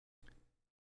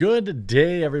Good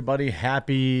day, everybody.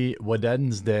 Happy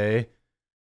Wednesday.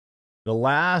 The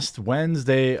last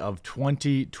Wednesday of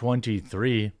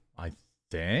 2023, I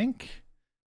think.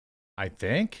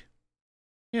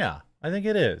 Yeah, I think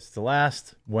it is. The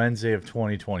last Wednesday of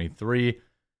 2023.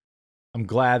 I'm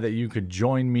glad that you could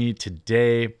join me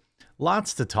today.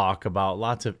 Lots to talk about,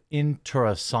 lots of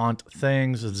interessant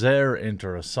things. Sehr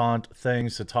interessant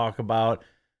things to talk about.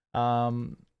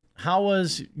 How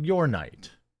was your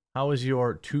night? How was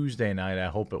your Tuesday night? I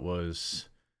hope it was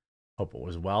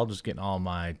well. Just getting all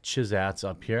my chizats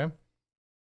up here.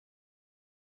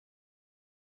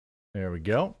 There we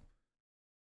go.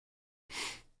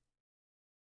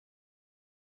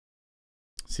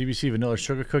 CBC Vanilla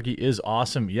Sugar Cookie is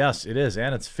awesome. Yes, it is.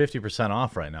 And it's 50%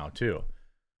 off right now, too.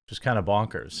 Just kind of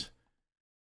bonkers.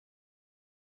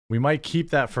 We might keep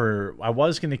that for... I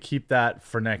was going to keep that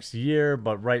for next year,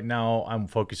 but right now I'm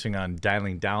focusing on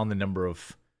dialing down the number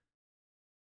of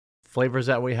flavors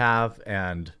that we have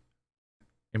and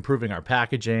improving our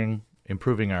packaging,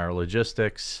 improving our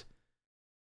logistics,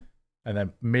 and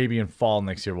then maybe in fall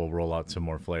next year we'll roll out some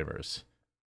more flavors.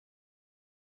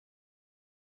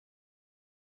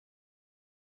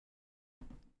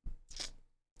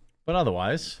 But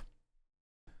otherwise,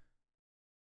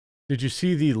 did you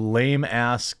see the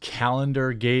lame-ass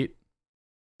calendar gate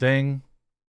thing?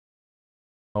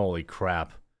 Holy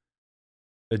crap.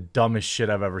 The dumbest shit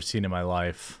I've ever seen in my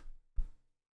life.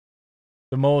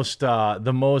 The most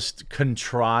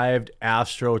contrived,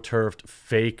 astroturfed,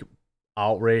 fake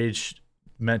outrage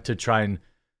meant to try and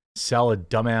sell a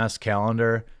dumbass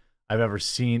calendar I've ever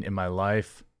seen in my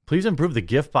life. Please improve the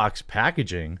gift box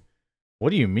packaging. What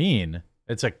do you mean?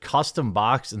 It's a custom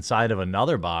box inside of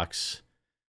another box.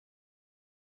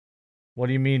 What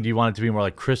do you mean? Do you want it to be more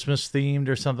like Christmas themed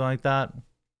or something like that?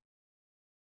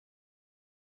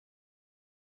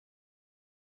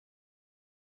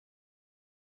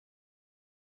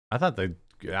 I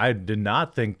did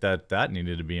not think that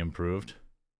needed to be improved.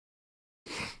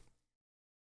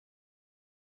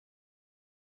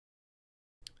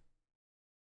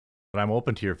 But I'm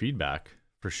open to your feedback,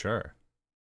 for sure.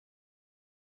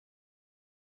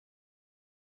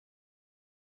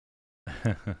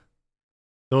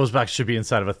 Those boxes should be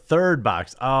inside of a third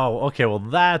box. Oh, okay, well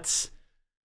that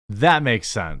makes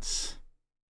sense.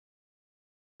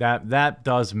 That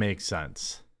does make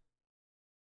sense.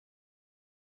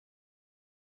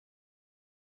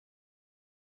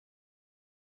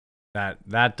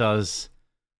 That does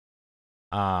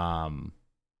that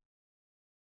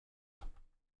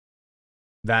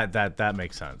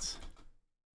makes sense.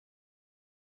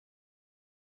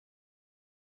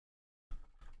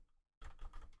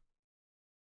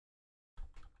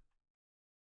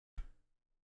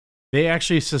 They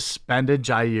actually suspended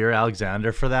Jair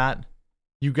Alexander for that?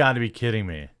 You got to be kidding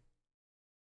me.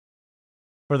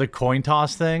 For the coin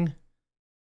toss thing?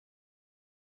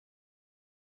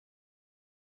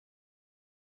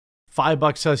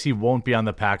 $5 says he won't be on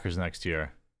the Packers next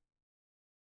year.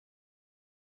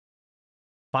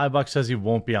 $5 says he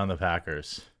won't be on the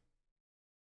Packers.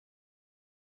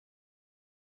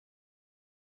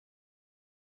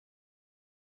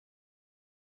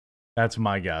 That's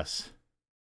my guess.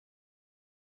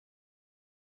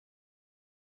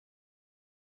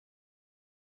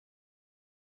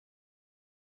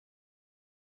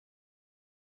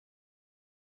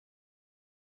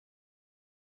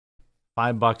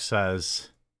 $5 says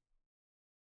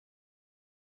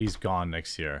he's gone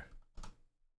next year.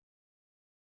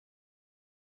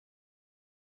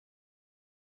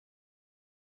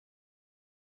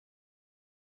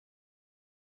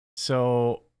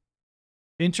 So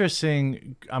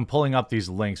interesting. I'm pulling up these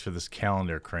links for this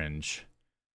calendar cringe.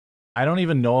 I don't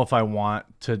even know if I want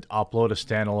to upload a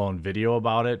standalone video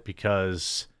about it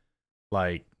because,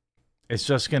 like, it's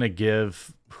just going to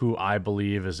give who I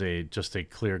believe is just a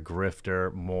clear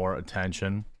grifter more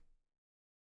attention.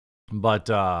 But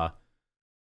I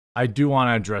do want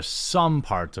to address some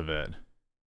parts of it.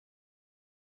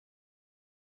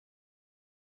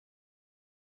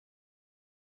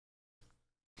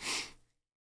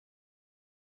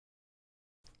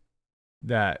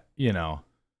 That, you know,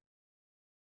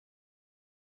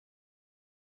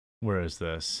 where is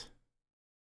this?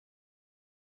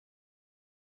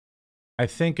 I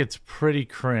think it's pretty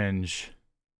cringe.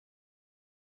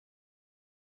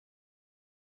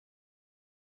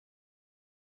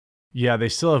 Yeah, they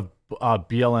still have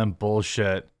BLM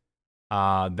bullshit.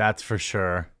 That's for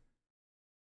sure.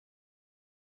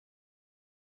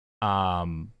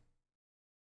 Who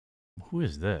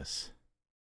is this?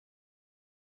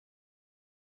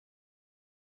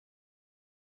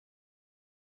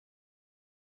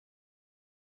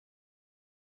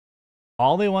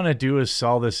 all they want to do is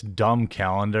sell this dumb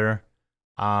calendar.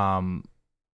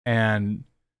 And,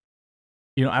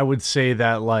 you know, I would say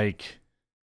that, like,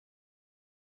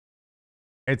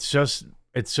 it's just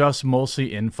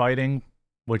mostly infighting,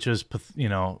 which is, you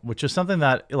know, which is something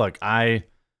that, look, I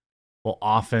will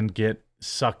often get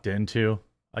sucked into.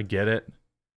 I get it.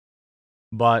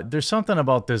 But there's something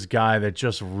about this guy that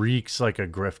just reeks like a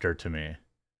grifter to me.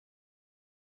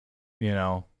 You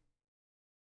know?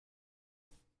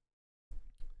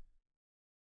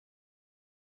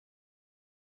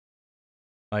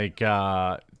 Like,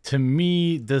 to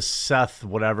me, this Seth,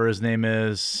 whatever his name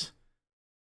is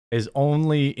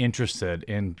only interested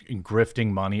in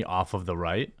grifting money off of the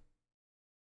right.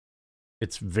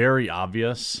 It's very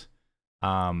obvious.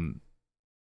 And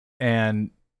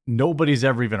nobody's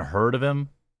ever even heard of him,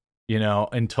 you know,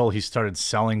 until he started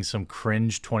selling some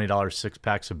cringe $20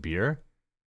 six-packs of beer.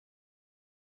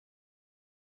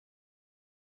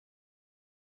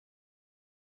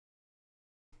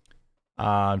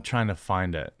 I'm trying to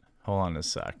find it. Hold on a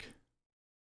sec.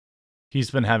 He's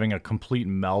been having a complete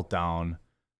meltdown.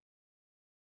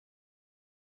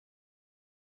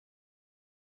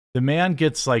 The man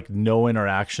gets, like, no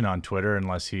interaction on Twitter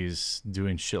unless he's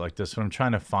doing shit like this. But I'm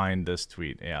trying to find this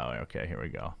tweet. Yeah, okay, here we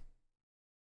go.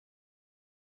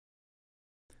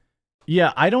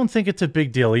 Yeah, I don't think it's a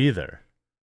big deal either.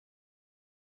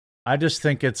 I just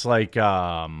think it's like,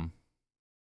 I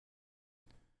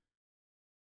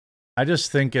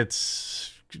just think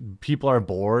it's, people are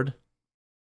bored,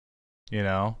 you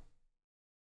know?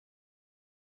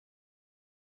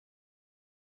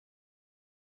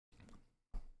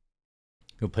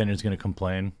 Complainer's gonna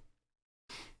complain.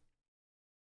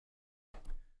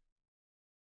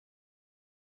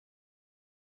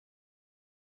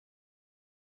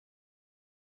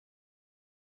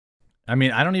 I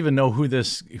mean, I don't even know who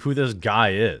this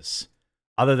guy is,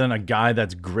 other than a guy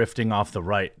that's grifting off the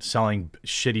right, selling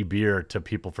shitty beer to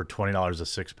people for $20 a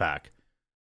six-pack.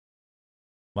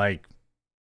 Like,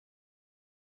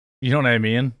 you know what I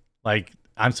mean? Like,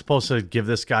 I'm supposed to give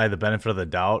this guy the benefit of the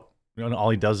doubt. You know, all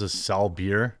he does is sell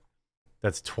beer.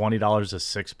 That's $20 a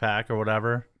six-pack or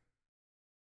whatever.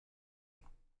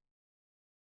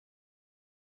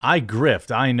 I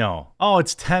grift, I know. Oh,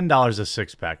 it's $10 a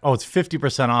six-pack. Oh, it's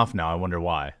 50% off now. I wonder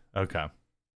why. Okay.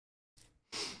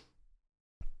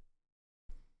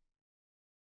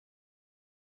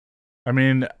 I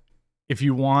mean, if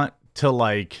you want to,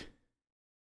 like...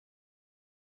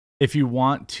 If you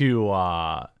want to,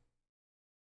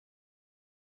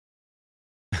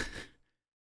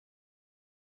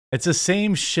 it's the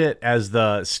same shit as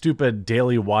the stupid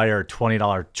Daily Wire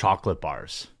 $20 chocolate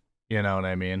bars. You know what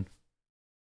I mean?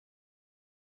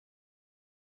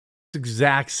 It's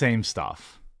exact same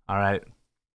stuff. All right.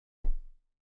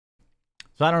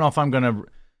 So I don't know if I'm going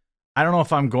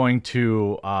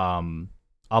to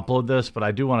upload this, but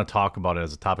I do want to talk about it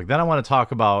as a topic. Then I want to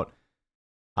talk about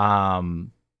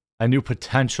a new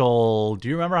potential. Do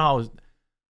you remember how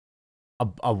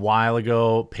a while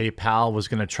ago PayPal was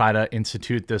going to try to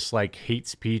institute this, like, hate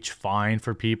speech fine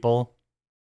for people?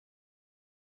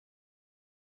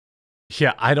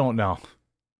 Yeah, I don't know.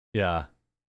 Yeah.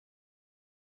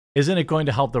 Isn't it going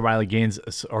to help the Riley Gaines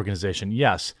organization?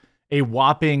 Yes. A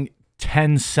whopping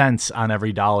 10 cents on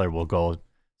every dollar will go.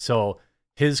 So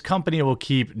his company will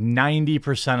keep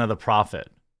 90% of the profit.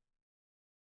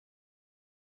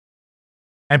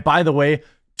 And by the way,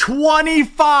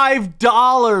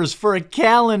 $25 for a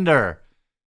calendar.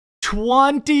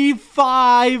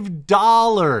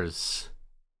 $25.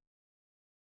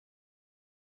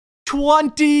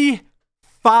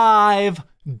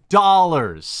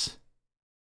 $25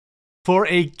 for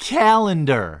a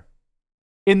calendar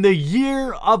in the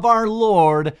year of our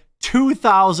Lord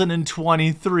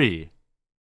 2023.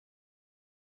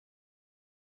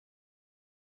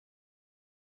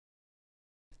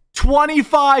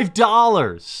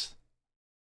 $25.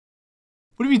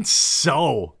 What do you mean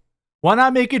so? Why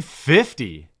not make it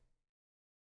 50?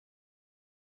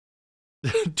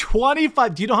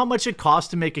 25. Do you know how much it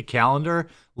costs to make a calendar?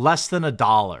 Less than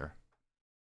 $1.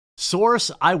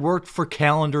 Source, I worked for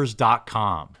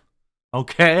calendars.com.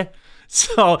 Okay?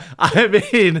 So, I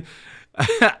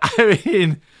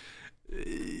mean,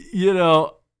 you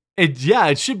know,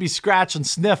 it should be scratch and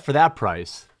sniff for that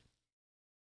price.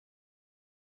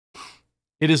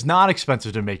 It is not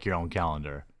expensive to make your own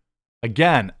calendar.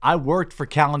 Again, I worked for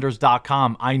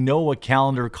calendars.com. I know what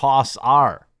calendar costs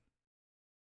are.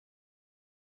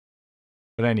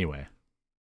 But anyway,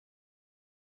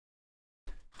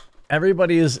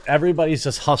 everybody's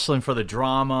just hustling for the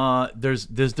drama.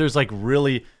 There's like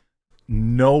really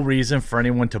no reason for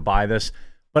anyone to buy this.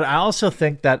 But I also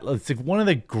think that it's like one of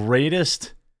the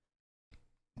greatest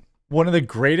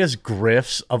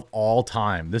grifts of all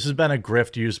time. This has been a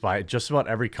grift used by just about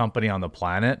every company on the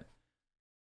planet.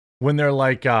 When they're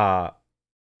like, a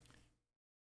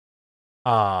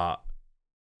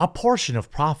portion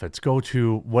of profits go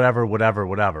to whatever,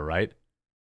 right?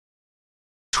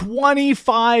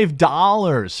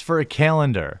 $25 for a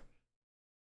calendar,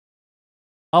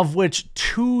 of which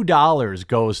 $2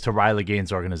 goes to Riley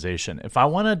Gaines' organization. If I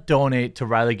want to donate to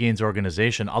Riley Gaines'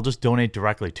 organization, I'll just donate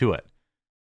directly to it.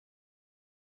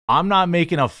 I'm not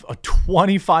making a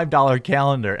 $25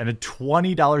 calendar and a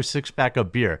 $20 six-pack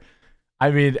of beer.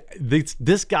 I mean,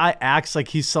 this guy acts like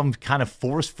he's some kind of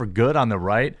force for good on the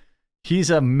right.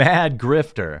 He's a mad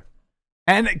grifter.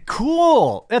 And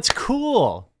cool. That's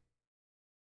cool.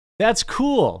 That's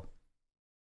cool.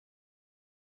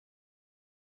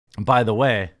 By the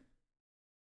way,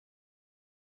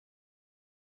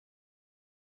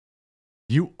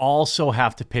 you also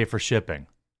have to pay for shipping.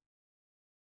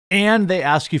 And they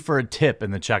ask you for a tip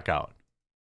in the checkout.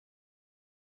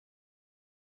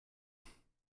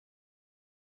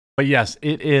 But yes,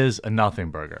 it is a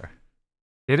nothing burger.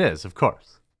 It is, of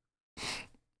course.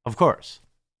 Of course.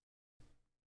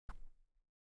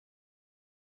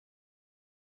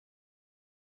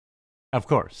 Of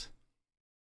course.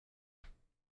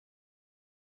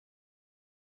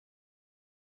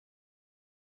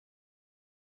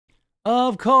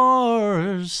 Of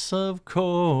course. Of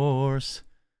course.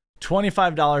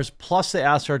 $25 plus they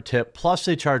ask for a tip, plus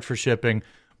they charge for shipping,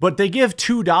 but they give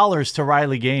 $2 to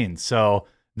Riley Gaines. So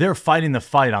they're fighting the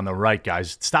fight on the right,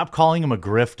 guys. Stop calling him a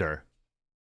grifter.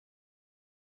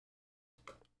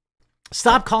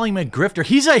 Stop calling him a grifter.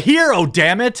 He's a hero,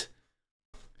 damn it.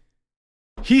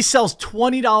 He sells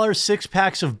 $20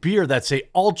 six-packs of beer that say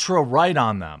ultra right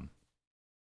on them.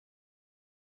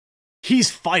 He's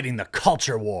fighting the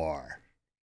culture war.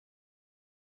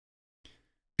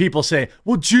 People say,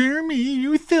 well, Jeremy,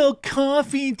 you sell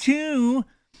coffee too.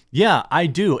 Yeah, I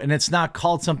do. And it's not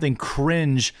called something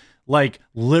cringe like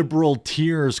liberal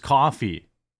tears coffee.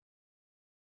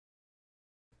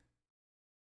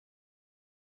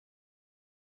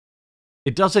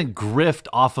 It doesn't grift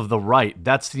off of the right.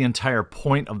 That's the entire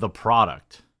point of the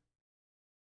product.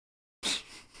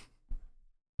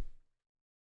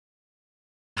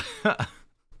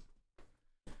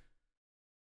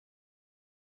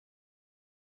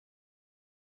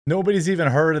 Nobody's even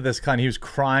heard of this kind. He was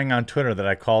crying on Twitter that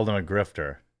I called him a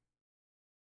grifter.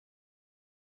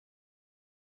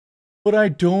 But I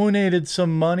donated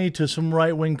some money to some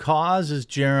right-wing causes,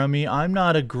 Jeremy. I'm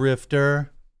not a grifter.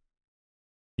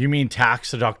 You mean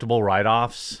tax-deductible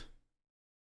write-offs?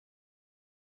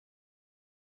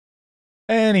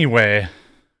 Anyway.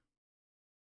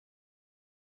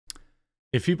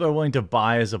 If people are willing to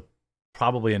buy as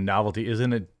probably a novelty,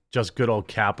 isn't it just good old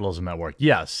capitalism at work?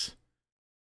 Yes.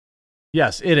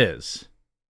 Yes, it is.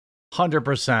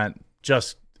 100%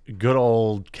 just good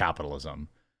old capitalism.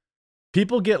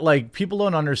 People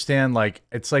don't understand,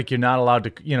 it's like you're not allowed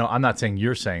to, I'm not saying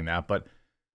you're saying that, but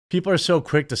people are so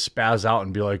quick to spaz out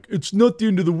and be like, it's not the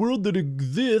end of the world that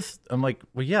exists. I'm like,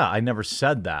 well, yeah, I never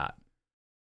said that.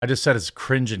 I just said it's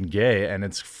cringe and gay and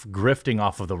it's grifting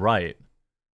off of the right.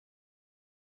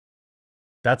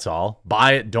 That's all.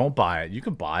 Buy it, don't buy it. You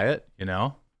can buy it,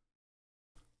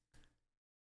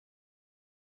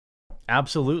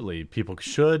 Absolutely. People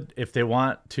should, if they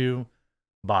want to,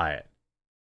 buy it.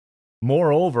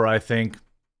 Moreover, I think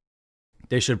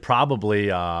they should probably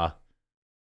just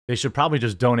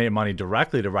donate money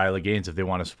directly to Riley Gaines if they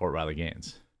want to support Riley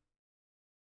Gaines.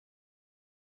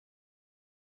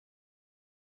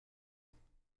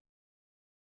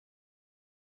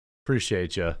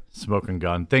 Appreciate you, Smoking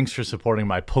Gun. Thanks for supporting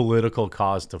my political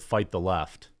cause to fight the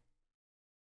left.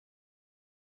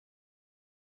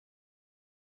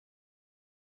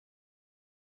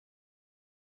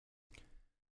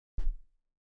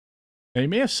 Now, you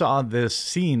may have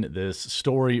seen this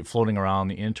story floating around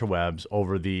the interwebs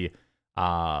over the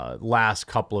last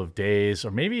couple of days,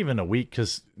 or maybe even a week,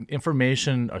 because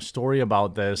a story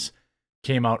about this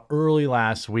came out early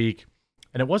last week,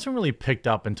 and it wasn't really picked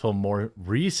up until more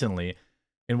recently,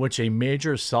 in which a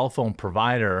major cell phone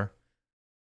provider,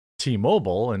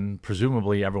 T-Mobile, and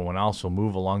presumably everyone else will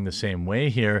move along the same way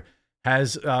here,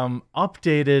 has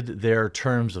updated their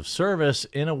terms of service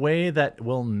in a way that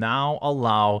will now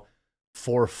allow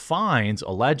for fines,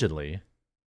 allegedly,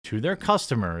 to their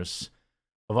customers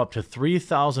of up to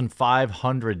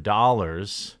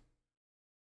 $3,500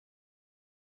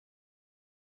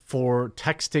 for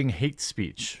texting hate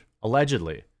speech.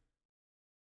 Allegedly.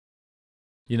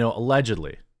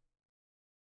 Allegedly.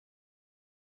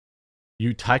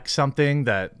 you text something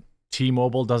that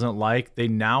T-Mobile doesn't like, they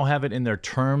now have it in their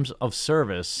terms of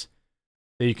service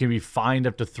that you can be fined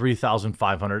up to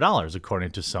 $3,500,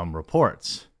 according to some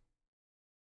reports.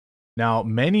 Now,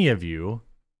 many of you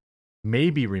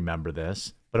maybe remember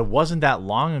this, but it wasn't that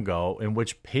long ago in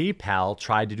which PayPal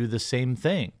tried to do the same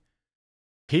thing.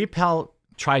 PayPal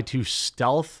tried to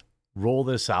stealth roll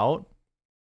this out,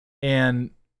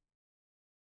 and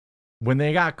when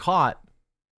they got caught,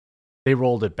 they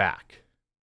rolled it back.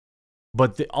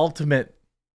 But the ultimate,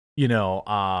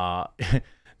 the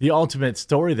ultimate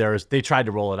story there is they tried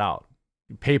to roll it out.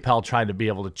 PayPal tried to be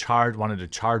able to wanted to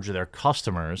charge their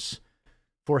customers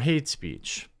for hate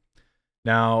speech.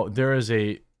 Now, there is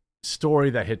a story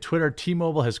that hit Twitter.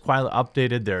 T-Mobile has quietly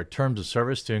updated their terms of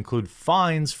service to include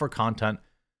fines for content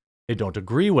they don't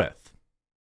agree with.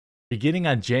 Beginning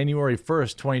on January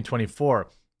 1st, 2024,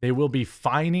 they will be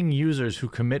fining users who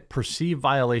commit perceived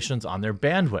violations on their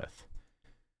bandwidth.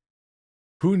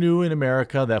 Who knew in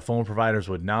America that phone providers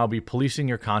would now be policing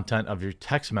your content of your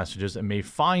text messages and may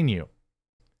fine you?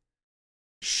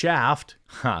 SHAFT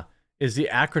is the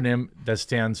acronym that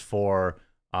stands for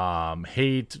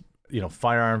hate,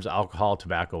 firearms, alcohol,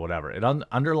 tobacco, whatever. It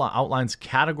outlines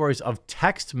categories of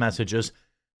text messages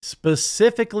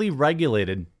specifically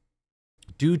regulated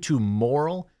due to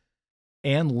moral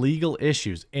and legal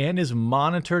issues, and is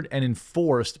monitored and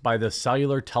enforced by the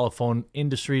Cellular Telephone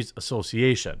Industries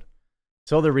Association.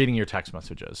 So they're reading your text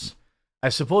messages. I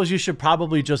suppose you should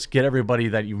probably just get everybody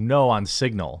that you know on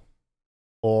Signal.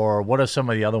 Or what are some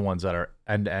of the other ones that are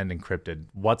end-to-end encrypted?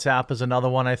 WhatsApp is another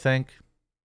one, I think.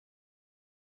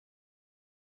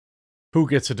 Who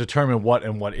gets to determine what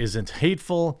and what isn't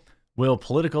hateful? Will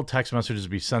political text messages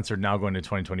be censored now going to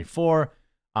 2024?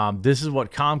 This is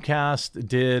what Comcast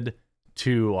did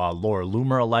to Laura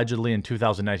Loomer allegedly in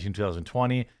 2019,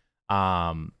 2020.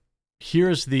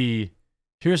 Here's the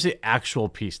actual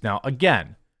piece. Now,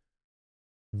 again,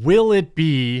 will it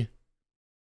be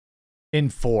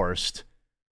enforced?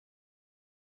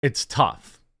 It's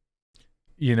tough.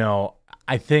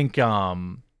 I think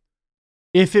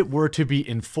if it were to be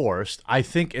enforced, I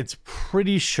think it's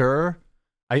pretty sure.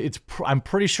 I'm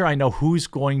pretty sure I know who's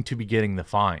going to be getting the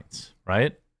fines,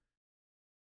 right?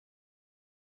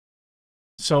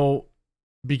 So,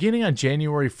 beginning on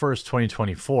January 1st,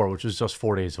 2024, which is just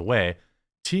 4 days away,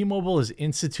 T-Mobile is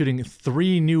instituting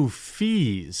 3 new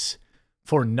fees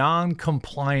for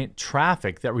non-compliant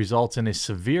traffic that results in a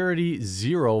severity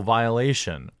 0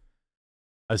 violation.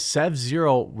 A SEV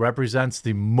 0 represents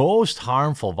the most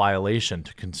harmful violation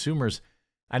to consumers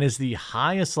and is the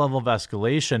highest level of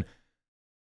escalation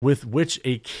with which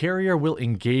a carrier will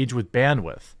engage with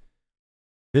bandwidth.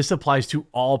 This applies to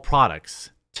all products: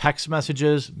 text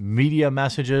messages, media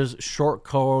messages, short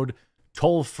code,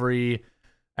 toll-free,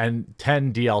 and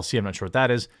 10 DLC, I'm not sure what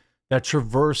that is, that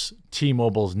traverse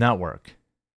T-Mobile's network.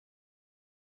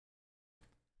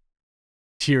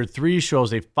 Tier 3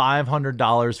 shows a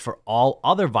 $500 for all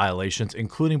other violations,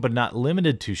 including but not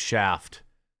limited to SHAFT.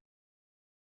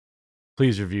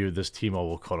 Please review this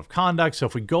T-Mobile Code of Conduct. So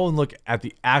if we go and look at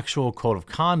the actual Code of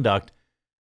Conduct,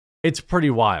 it's pretty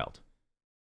wild.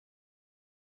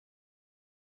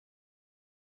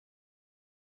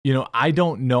 I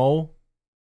don't know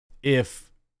if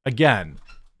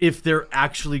they're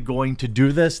actually going to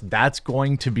do this. That's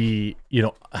going to be,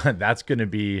 that's going to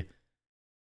be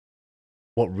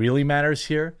what really matters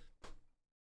here.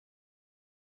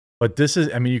 But this is,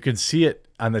 you can see it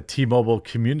on the T-Mobile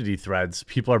community threads.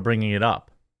 People are bringing it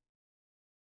up.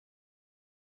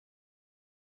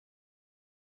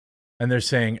 And they're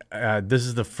saying, this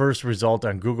is the first result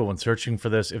on Google when searching for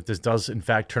this. If this does, in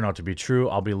fact, turn out to be true,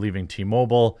 I'll be leaving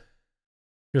T-Mobile.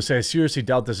 You'll say, I seriously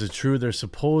doubt this is true. They're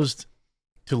supposed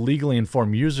to legally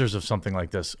inform users of something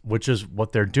like this, which is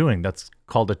what they're doing. That's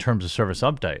called a Terms of Service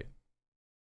update.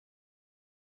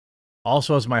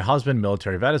 Also, as my husband,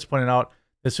 military vet, has pointed out,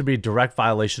 this would be a direct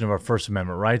violation of our First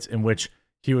Amendment rights, in which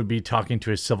he would be talking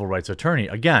to his civil rights attorney.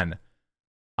 Again,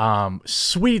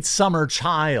 sweet summer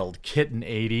child, kitten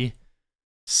 80.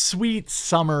 Sweet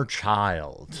summer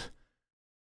child.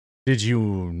 Did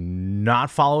you not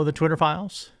follow the Twitter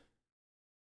files?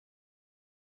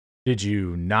 Did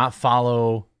you not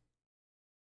follow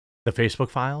the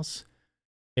Facebook files,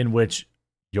 in which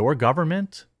your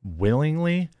government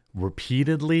willingly,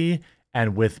 repeatedly,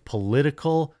 and with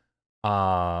political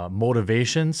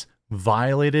motivations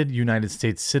violated United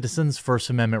States citizens'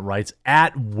 First Amendment rights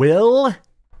at will?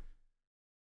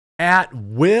 At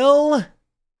will?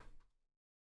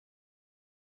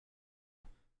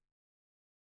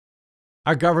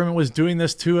 Our government was doing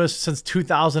this to us since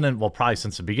 2000, well, probably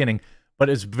since the beginning, but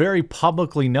it's very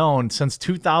publicly known since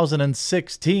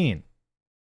 2016.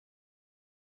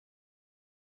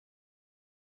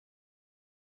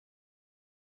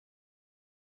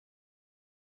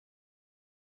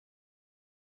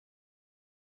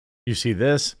 You see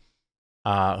this.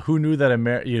 Who knew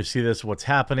that you see this, what's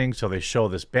happening? So they show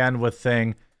this bandwidth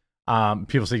thing.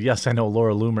 People say, yes, I know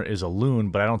Laura Loomer is a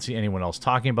loon, but I don't see anyone else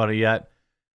talking about it yet.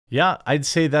 Yeah, I'd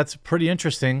say that's pretty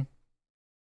interesting.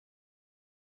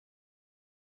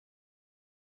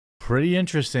 Pretty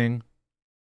interesting.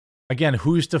 Again,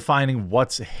 who's defining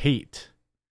what's hate?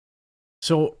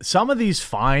 So some of these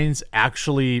fines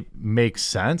actually make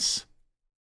sense.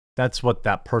 That's what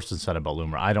that person said about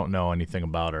Loomer. I don't know anything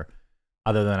about her,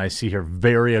 other than I see her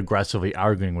very aggressively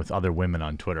arguing with other women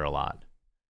on Twitter a lot.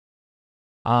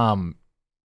 Like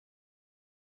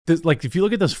if you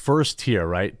look at this first tier,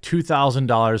 right?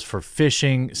 $2,000 for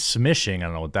phishing, smishing, I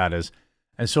don't know what that is,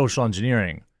 and social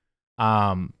engineering.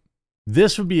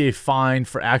 This would be a fine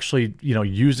for actually,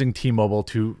 using T-Mobile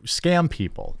to scam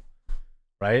people,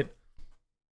 right?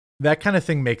 That kind of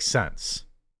thing makes sense.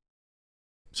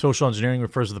 Social engineering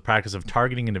refers to the practice of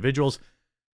targeting individuals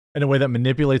in a way that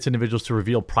manipulates individuals to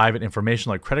reveal private information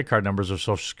like credit card numbers or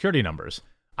social security numbers.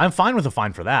 I'm fine with a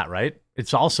fine for that, right?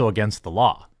 It's also against the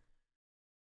law.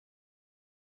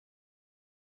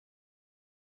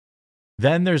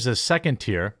 Then there's a second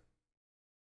tier,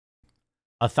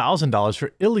 $1,000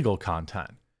 for illegal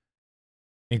content.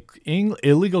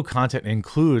 Illegal content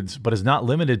includes, but is not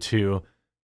limited to,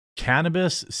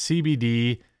 cannabis,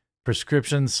 CBD,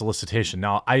 prescription solicitation.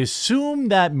 Now, I assume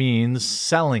that means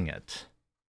selling it.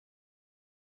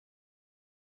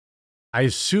 I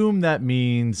assume that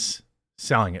means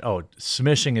selling it. Oh,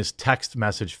 smishing is text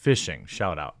message phishing.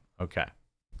 Shout out. Okay.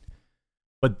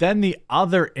 But then the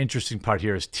other interesting part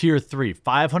here is tier 3,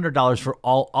 $500 for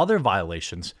all other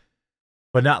violations,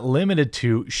 but not limited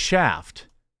to shaft.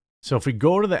 So if we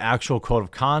go to the actual code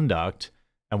of conduct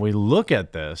and we look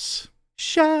at this,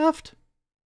 shaft.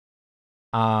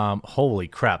 Holy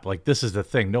crap. Like, this is the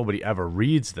thing. Nobody ever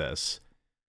reads this.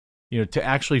 To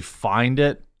actually find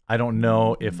it, I don't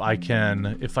know if I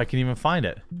can even find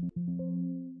it.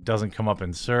 Doesn't come up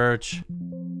in search.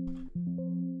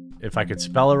 If I could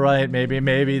spell it right,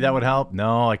 maybe that would help.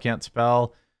 No, I can't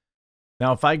spell.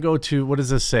 Now, if I go to, what does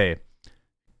this say?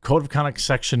 Code of Conduct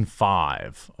Section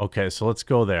 5. Okay, so let's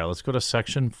go there. Let's go to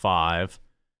Section 5,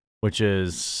 which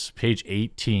is page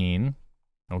 18.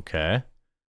 Okay.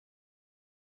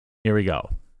 Here we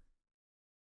go.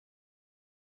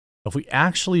 If we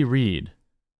actually read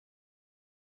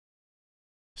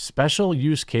special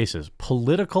use cases,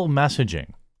 political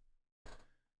messaging.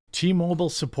 T-Mobile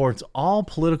supports all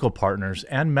political partners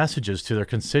and messages to their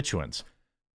constituents.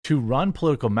 To run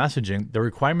political messaging, the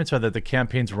requirements are that the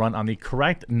campaigns run on the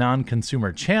correct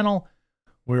non-consumer channel.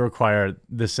 We require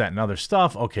this, that, and other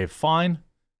stuff. Okay, fine.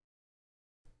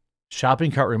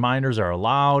 Shopping cart reminders are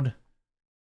allowed.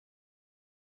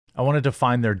 I wanted to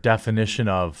find their definition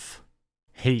of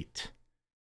hate,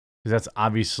 because that's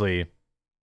obviously,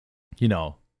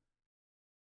 how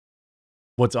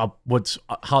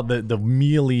the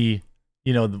mealy,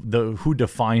 the who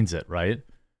defines it, right?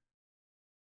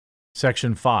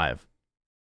 Section 5.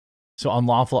 So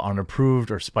unlawful, unapproved,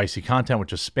 or spicy content,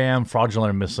 which is spam,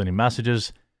 fraudulent, or misleading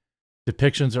messages,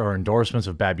 depictions or endorsements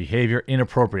of bad behavior,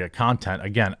 inappropriate content.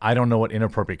 Again, I don't know what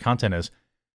inappropriate content is.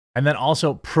 And then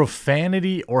also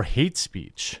profanity or hate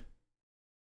speech.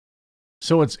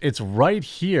 So it's right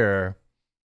here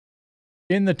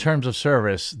in the terms of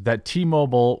service that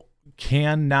T-Mobile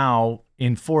can now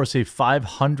enforce a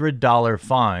 $500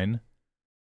 fine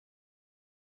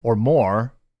or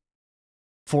more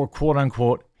for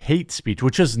quote-unquote hate speech,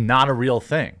 which is not a real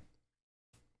thing,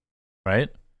 right?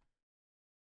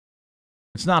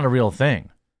 It's not a real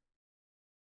thing.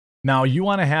 Now, you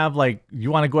want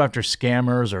to go after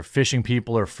scammers or phishing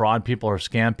people or fraud people or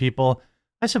scam people.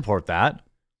 I support that.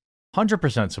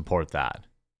 100% support that.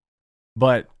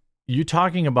 But you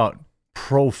talking about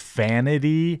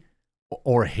profanity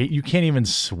or hate, you can't even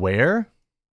swear?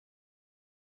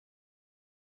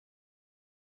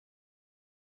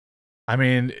 I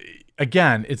mean,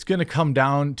 again, it's going to come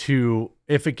down to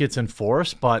if it gets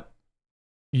enforced, but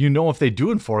if they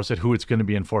do enforce it, who it's going to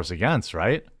be enforced against,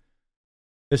 right?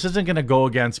 This isn't going to go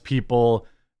against people,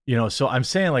 so I'm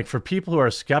saying, like, for people who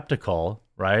are skeptical,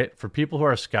 right? For people who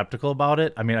are skeptical about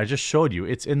it, I mean, I just showed you,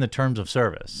 it's in the terms of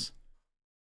service.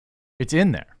 It's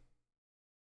in there.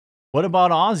 What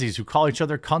about Aussies who call each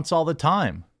other cunts all the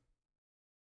time?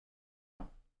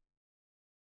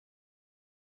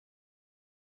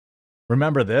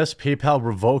 Remember this? PayPal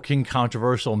revoking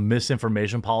controversial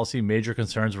misinformation policy. Major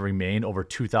concerns remain over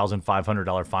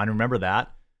 $2,500 fine. Remember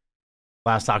that?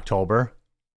 Last October.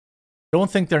 Don't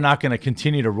think they're not going to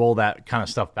continue to roll that kind of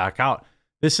stuff back out.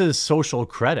 This is social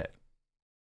credit.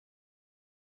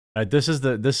 Right? This is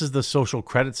the social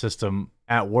credit system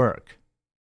at work.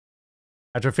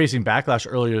 After facing backlash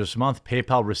earlier this month,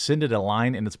 PayPal rescinded a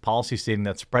line in its policy stating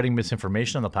that spreading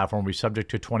misinformation on the platform will be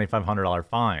subject to a $2,500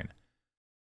 fine.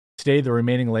 Today, the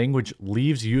remaining language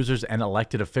leaves users and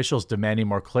elected officials demanding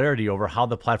more clarity over how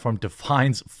the platform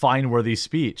defines fine-worthy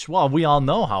speech. Well, we all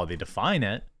know how they define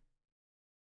it.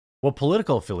 What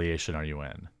political affiliation are you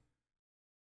in?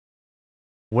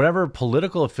 Whatever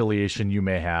political affiliation you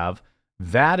may have,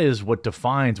 that is what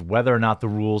defines whether or not the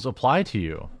rules apply to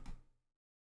you.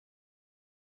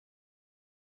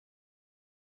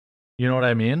 You know what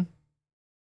I mean?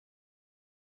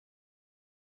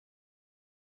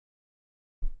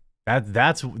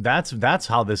 That's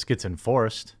how this gets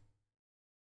enforced.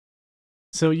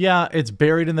 So yeah, it's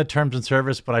buried in the terms and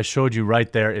service, but I showed you right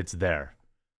there, it's there.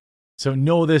 So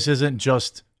no, this isn't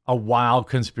just a wild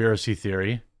conspiracy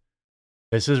theory.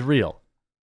 This is real.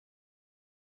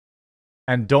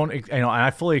 And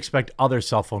I fully expect other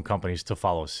cell phone companies to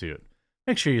follow suit.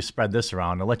 Make sure you spread this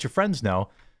around and let your friends know.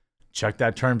 Check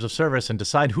that terms of service and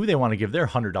decide who they want to give their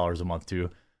 $100 a month to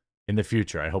in the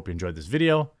future. I hope you enjoyed this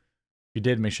video. If you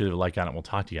did, make sure to leave a like on it. We'll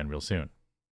talk to you again real soon.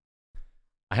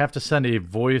 I have to send a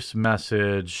voice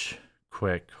message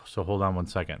quick, so hold on one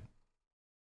second.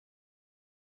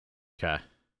 Okay.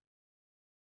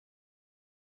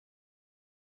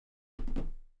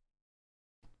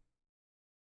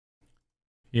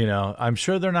 You know, I'm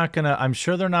sure they're not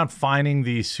finding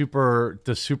the super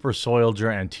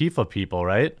Soilger Antifa people,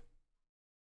 right?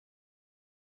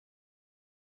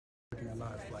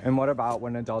 And what about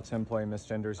when a Delta employee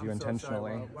misgenders you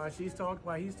intentionally? While he's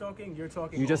talking, you're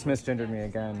talking. You just misgendered me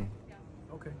again.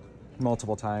 Okay.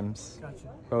 Multiple times. Gotcha.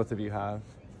 Both of you have.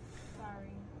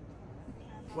 Sorry.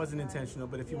 Wasn't intentional,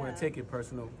 but if you want to take it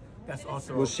personal, that's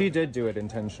also. Well, she did do it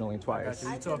intentionally twice.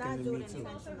 You're talking to me too.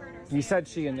 You said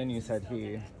she and then you said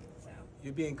he.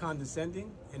 You're being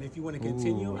condescending, and if you want to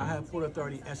continue, I have Port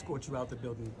Authority escort you out the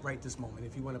building right this moment.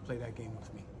 If you want to play that game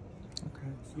with me.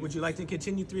 Okay. Would you like to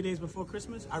continue 3 days before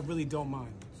Christmas? I really don't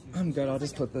mind. I'm good. I'll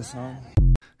just put this on.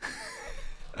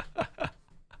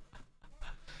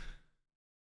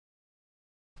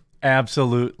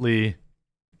 Absolutely.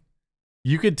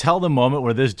 You could tell the moment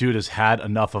where this dude has had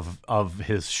enough of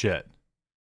his shit.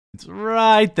 It's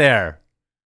right there.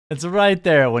 It's right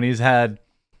there when he's had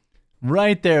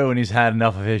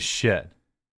enough of his shit.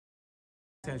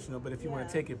 Intentional, but if you want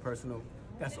to take it personal,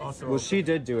 that's also. Well, she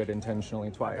did do it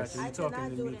intentionally twice. You're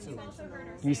talking to me too.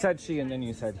 You said she and then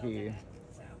you said he.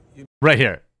 Right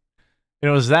here. It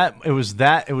was at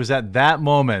that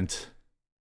moment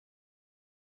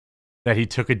that he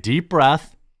took a deep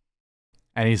breath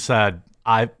and he said,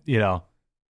 that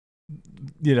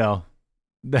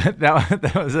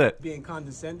was it. Being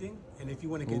condescending, and if you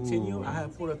want to continue, I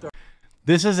have Port Authority.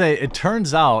 It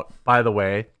turns out, by the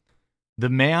way, the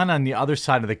man on the other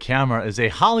side of the camera is a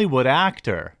Hollywood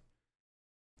actor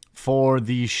for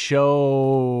the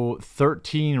show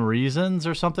 13 Reasons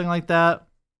or something like that.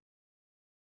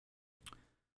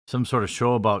 Some sort of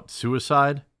show about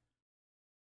suicide.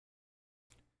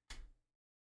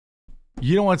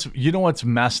 You know what's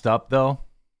messed up though?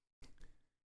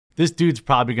 This dude's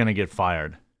probably going to get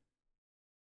fired.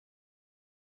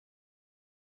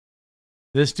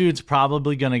 This dude's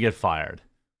probably going to get fired.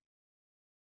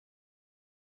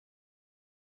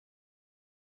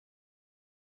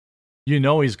 You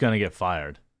know he's going to get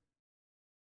fired.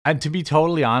 And to be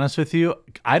totally honest with you,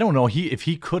 I don't know if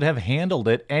he could have handled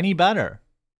it any better.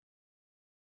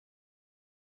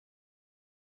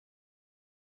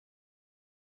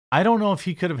 I don't know if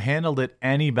he could have handled it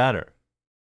any better.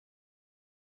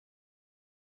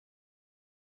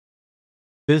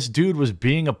 This dude was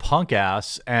being a punk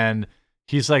ass and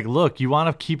he's like, look, you want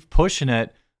to keep pushing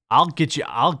it, I'll kick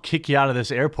you out of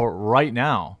this airport right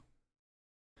now.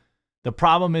 The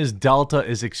problem is Delta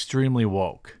is extremely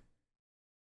woke.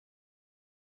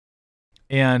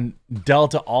 And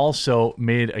Delta also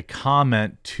made a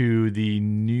comment to the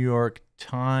New York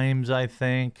Times, I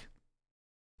think.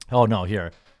 Oh, no,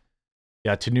 here.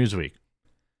 Yeah, to Newsweek.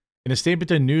 In a statement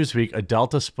to Newsweek, a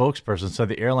Delta spokesperson said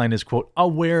the airline is, quote,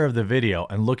 aware of the video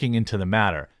and looking into the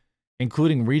matter,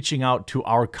 including reaching out to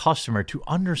our customer to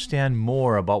understand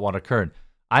more about what occurred.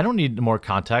 I don't need more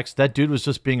context. That dude was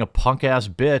just being a punk-ass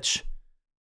bitch.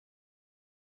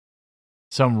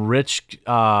 Some rich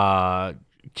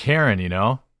Karen, you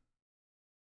know?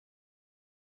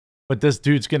 But this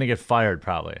dude's going to get fired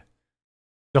probably.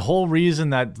 The whole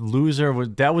reason that loser was,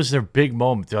 that was their big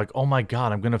moment. They're like, oh my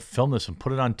God, I'm going to film this and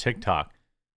put it on TikTok.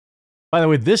 By the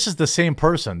way, this is the same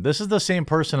person. This is the same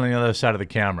person on the other side of the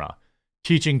camera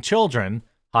teaching children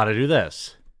how to do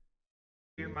this.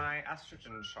 Do my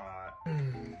estrogen shot.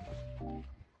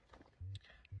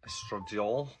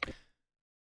 Estradiol.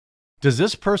 Does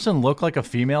this person look like a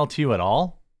female to you at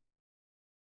all?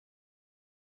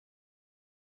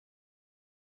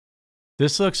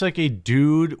 This looks like a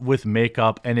dude with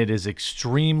makeup, and it is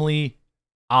extremely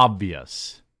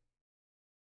obvious.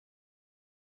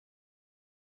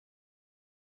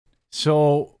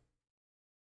 So,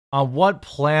 on what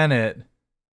planet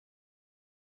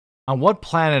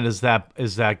is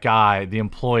that guy, the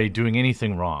employee, doing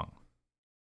anything wrong?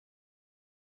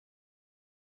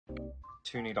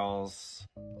 2 needles,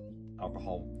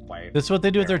 alcohol wipe. That's what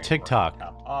they do with their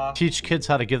TikTok. Teach kids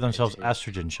how to give themselves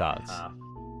estrogen shots. Half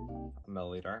a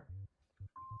milliliter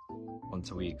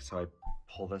once a week. So I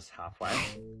pull this halfway,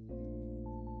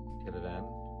 get it in,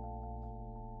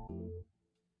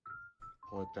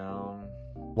 pull it down.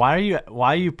 Why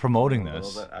are you promoting A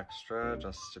this? little bit extra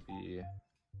just to be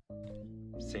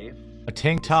safe. A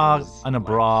tank top and a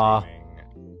bra Life-saving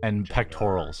and gender,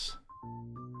 pectorals.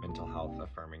 mental health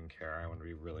affirming care. I want to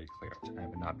be really clear tonight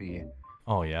and not be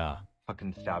Oh yeah.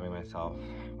 fucking stabbing myself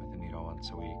with a needle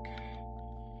once a week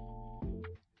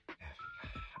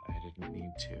if I didn't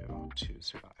need to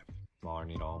survive. Smaller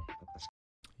needle with this.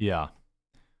 Yeah.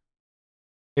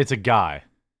 It's a guy.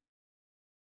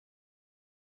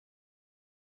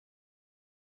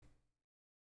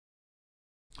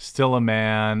 Still a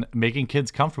man. Making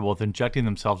kids comfortable with injecting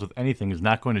themselves with anything is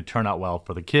not going to turn out well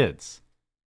for the kids.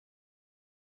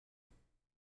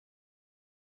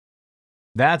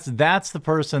 That's the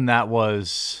person that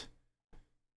was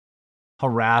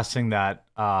harassing that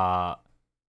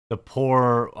the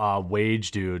poor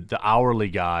wage dude, the hourly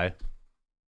guy.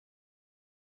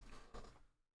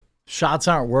 Shots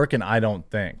aren't working, I don't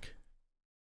think.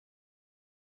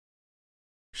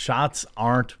 Shots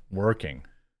aren't working.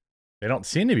 They don't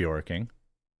seem to be working.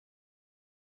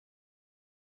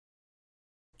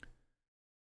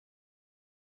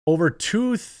 Over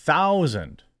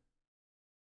 2,000.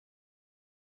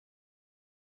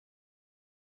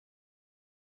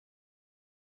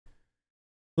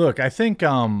 Look, I think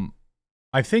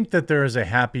that there is a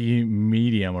happy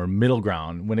medium or middle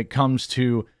ground when it comes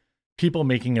to people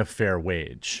making a fair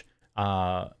wage.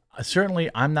 Certainly,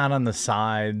 I'm not on the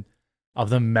side of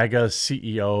the mega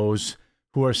CEOs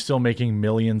who are still making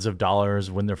millions of dollars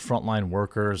when their frontline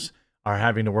workers are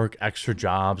having to work extra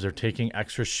jobs or taking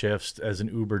extra shifts as an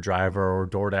Uber driver or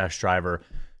DoorDash driver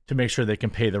to make sure they can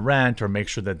pay the rent or make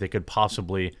sure that they could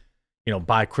possibly,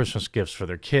 buy Christmas gifts for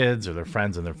their kids or their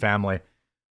friends and their family.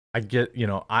 I get,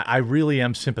 I really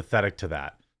am sympathetic to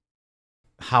that.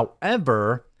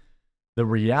 However, the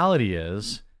reality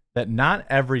is that not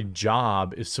every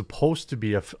job is supposed to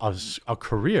be a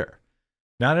career.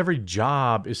 Not every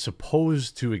job is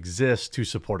supposed to exist to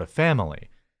support a family.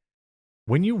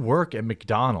 When you work at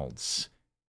McDonald's,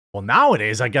 well,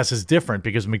 nowadays, I guess is different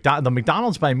because the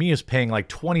McDonald's by me is paying like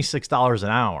 $26 an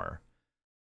hour.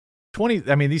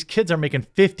 These kids are making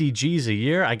 50 G's a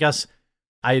year. I guess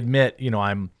I admit,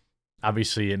 I'm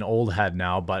obviously an old head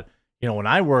now, but when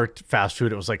I worked fast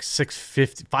food, it was like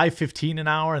 $5.15 an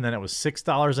hour, and then it was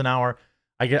 $6 an hour.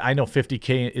 I know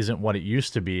 50K isn't what it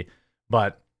used to be,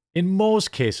 but in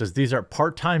most cases, these are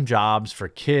part-time jobs for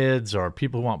kids or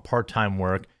people who want part-time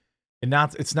work, and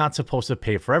it's not supposed to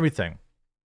pay for everything.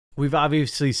 We've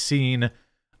obviously seen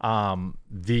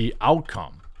the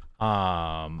outcome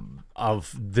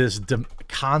of this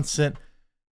constant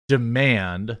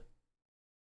demand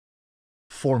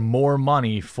for more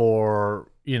money for,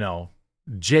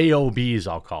 JOBs,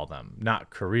 I'll call them, not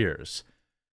careers.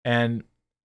 And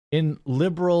in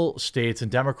liberal states and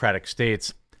democratic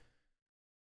states,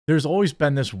 there's always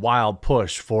been this wild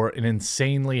push for an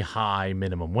insanely high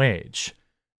minimum wage.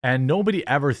 And nobody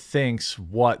ever thinks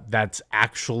what that's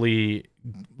actually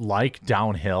like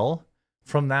downhill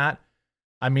from that.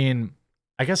 I mean,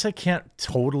 I guess I can't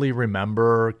totally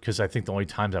remember because I think the only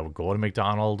times I would go to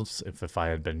McDonald's if I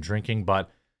had been drinking.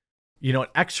 But,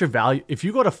 extra value. If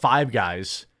you go to Five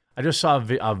Guys, I just saw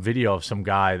a video of some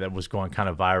guy that was going kind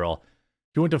of viral.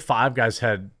 He went to Five Guys,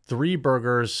 had 3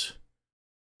 burgers,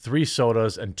 3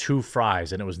 sodas, and 2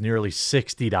 fries, and it was nearly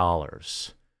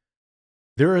 $60.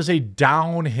 There is a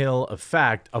downhill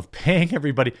effect of paying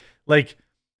everybody. Like,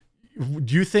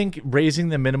 do you think raising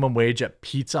the minimum wage at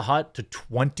Pizza Hut to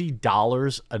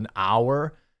 $20 an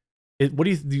hour What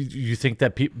do you think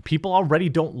that people already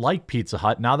don't like Pizza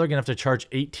Hut? Now they're going to have to charge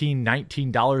 $18,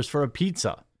 $19 for a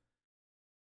pizza.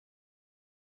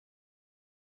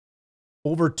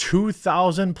 Over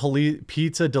 2,000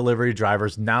 pizza delivery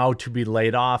drivers now to be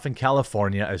laid off in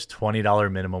California as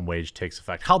 $20 minimum wage takes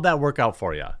effect. How'd that work out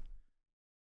for you?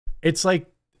 It's like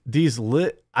these, I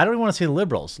don't even want to say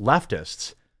liberals,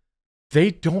 leftists.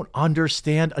 They don't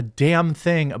understand a damn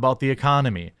thing about the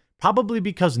economy. Probably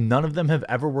because none of them have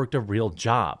ever worked a real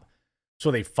job.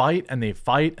 So they fight and they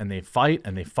fight and they fight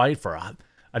and they fight for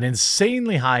an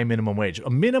insanely high minimum wage. A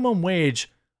minimum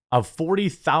wage of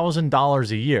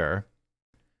 $40,000 a year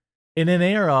in an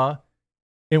era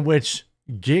in which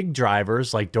gig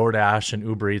drivers like DoorDash and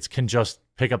Uber Eats can just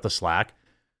pick up the slack,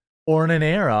 or in an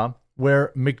era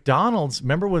where McDonald's,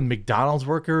 remember when McDonald's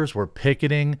workers were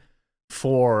picketing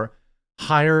for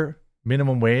higher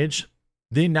minimum wage?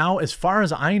 They now, as far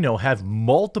as I know, have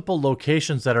multiple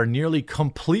locations that are nearly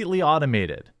completely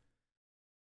automated,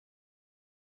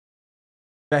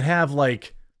 that have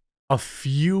like a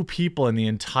few people in the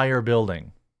entire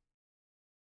building.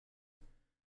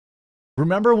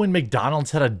 Remember when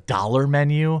McDonald's had a dollar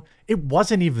menu? It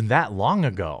wasn't even that long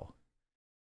ago.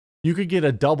 You could get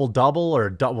a double-double or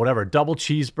whatever, double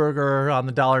cheeseburger on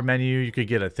the dollar menu. You could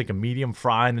get, I think, a medium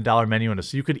fry on the dollar menu, and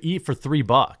so you could eat for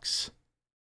 $3.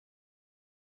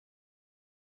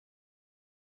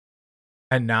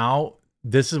 And now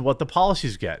this is what the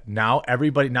policies get. Now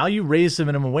you raise the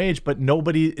minimum wage, but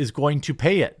nobody is going to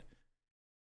pay it.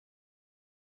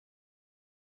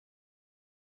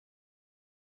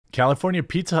 California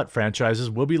Pizza Hut franchises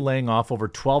will be laying off over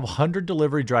 1,200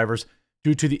 delivery drivers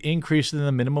due to the increase in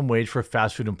the minimum wage for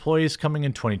fast food employees coming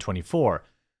in 2024.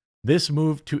 This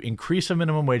move to increase the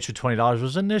minimum wage to $20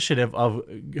 was an initiative of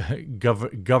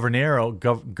Governor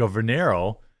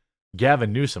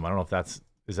Gavin Newsom. I don't know if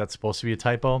is that supposed to be a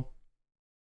typo?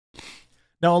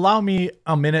 Now, allow me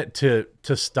a minute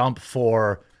to stump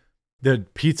for the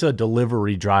pizza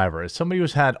delivery driver. As somebody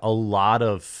who's had a lot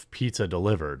of pizza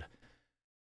delivered,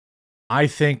 I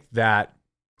think that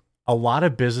a lot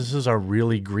of businesses are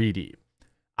really greedy.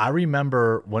 I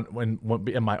remember when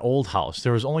in my old house,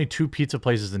 there was only 2 pizza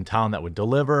places in town that would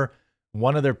deliver.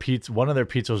 One of their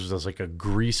pizzas was just like a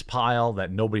grease pile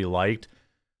that nobody liked,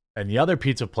 and the other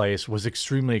pizza place was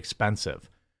extremely expensive.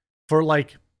 For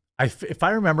like, if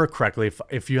I remember correctly,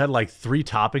 if you had like 3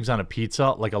 toppings on a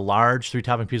pizza, like a large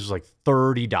 3-topping pizza was like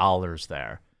 $30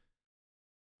 there.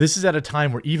 This is at a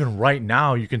time where even right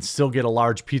now you can still get a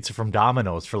large pizza from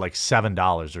Domino's for like $7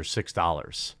 or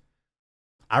 $6.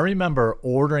 I remember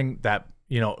ordering that,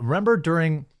 remember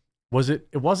during,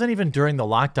 it wasn't even during the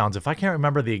lockdowns. If I can't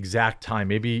remember the exact time,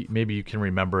 maybe you can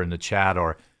remember in the chat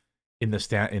or in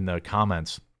the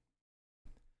comments.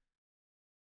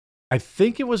 I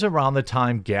think it was around the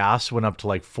time gas went up to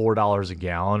like $4 a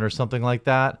gallon or something like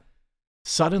that.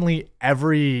 Suddenly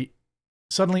every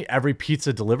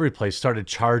pizza delivery place started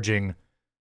charging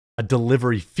a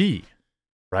delivery fee,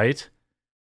 right?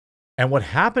 And what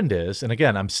happened is, and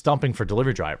again, I'm stumping for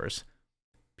delivery drivers,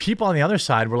 people on the other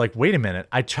side were like, wait a minute,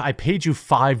 I paid you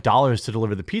 $5 to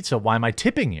deliver the pizza. Why am I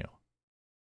tipping you?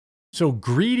 So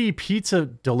greedy pizza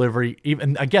delivery,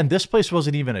 even again, this place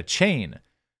wasn't even a chain.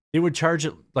 They would charge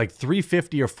it like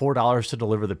 $3.50 or $4 to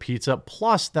deliver the pizza.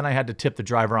 Plus, then I had to tip the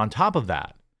driver on top of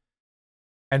that.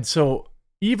 And so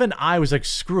even I was like,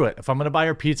 screw it. If I'm going to buy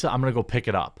your pizza, I'm going to go pick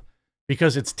it up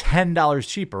because it's $10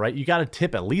 cheaper, right? You got to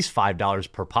tip at least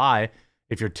 $5 per pie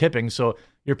if you're tipping. So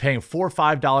you're paying $4 or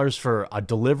 $5 for a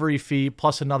delivery fee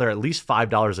plus another at least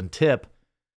 $5 in tip.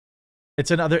 It's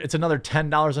another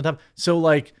 $10 on top. So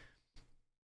like,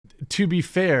 to be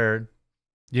fair,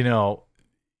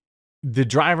 the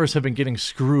drivers have been getting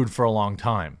screwed for a long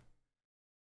time.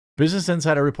 Business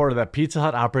Insider reported that Pizza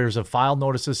Hut operators have filed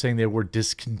notices saying they were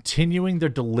discontinuing their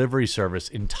delivery service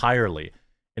entirely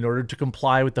in order to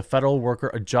comply with the Federal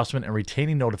Worker Adjustment and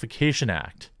Retaining Notification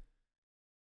Act.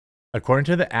 According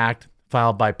to the act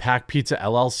filed by Pack Pizza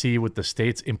LLC with the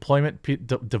state's Employment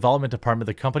Development Department,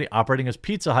 the company operating as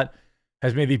Pizza Hut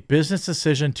has made the business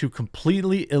decision to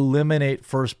completely eliminate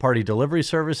first-party delivery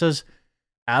services.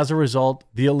 As a result,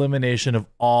 the elimination of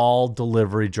all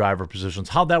delivery driver positions.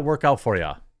 How'd that work out for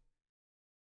you?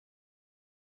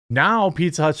 Now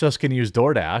Pizza Hut's just going to use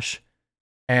DoorDash,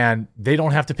 and they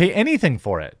don't have to pay anything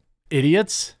for it.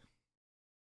 Idiots.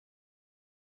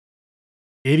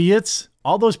 Idiots.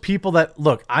 All those people that,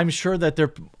 look, I'm sure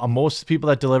that most people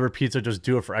that deliver pizza just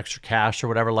do it for extra cash or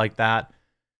whatever like that.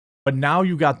 But now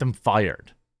you got them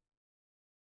fired.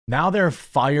 Now they're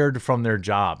fired from their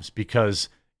jobs because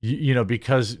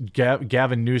because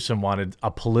Gavin Newsom wanted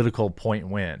a political point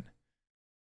win.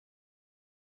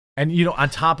 And, on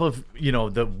top of,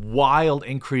 the wild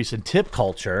increase in tip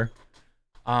culture,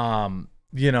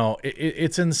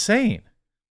 it's insane.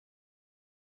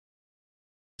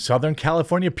 Southern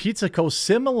California Pizza Co.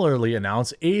 similarly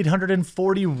announced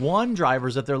 841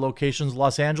 drivers at their locations,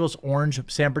 Los Angeles, Orange,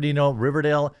 San Bernardino,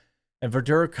 Riverdale, and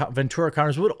Ventura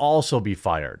counties would also be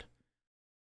fired.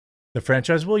 The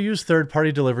franchise will use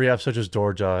third-party delivery apps such as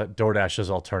DoorDash as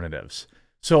alternatives.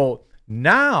 So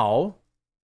now,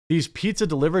 these pizza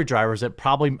delivery drivers that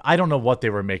probably, I don't know what they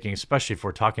were making, especially if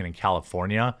we're talking in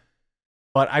California,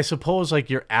 but I suppose like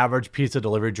your average pizza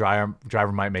delivery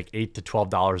driver might make $8 to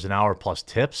 $12 an hour plus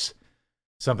tips,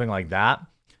 something like that.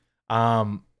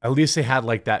 At least they had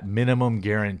like that minimum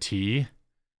guarantee.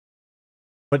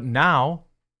 But now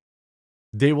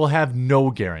they will have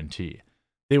no guarantee.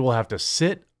 They will have to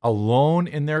sit alone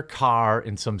in their car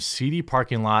in some seedy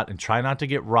parking lot and try not to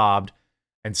get robbed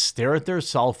and stare at their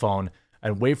cell phone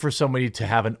and wait for somebody to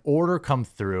have an order come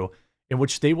through in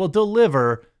which they will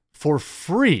deliver for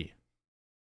free.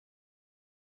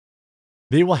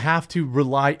 They will have to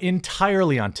rely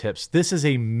entirely on tips. This is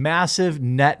a massive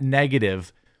net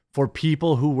negative for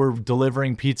people who were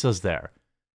delivering pizzas there.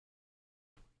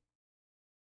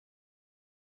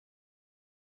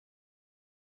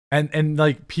 And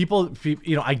like people,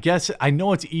 I guess, I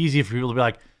know it's easy for people to be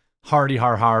like, hardy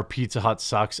har har, Pizza Hut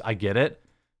sucks. I get it.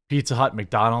 Pizza Hut,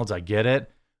 McDonald's, I get it.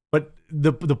 But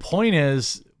the point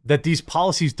is that these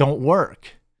policies don't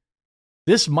work.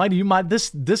 This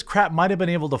crap might have been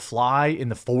able to fly in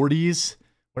the 40s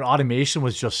when automation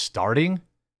was just starting.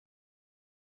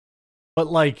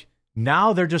 But like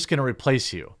now they're just going to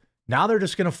replace you. Now they're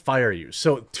just going to fire you.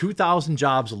 So 2,000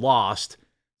 jobs lost.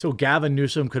 So Gavin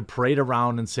Newsom could parade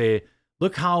around and say,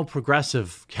 look how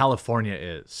progressive California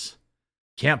is.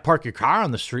 Can't park your car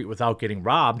on the street without getting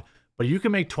robbed, but you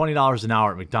can make $20 an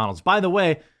hour at McDonald's. By the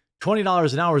way,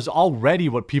 $20 an hour is already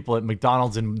what people at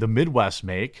McDonald's in the Midwest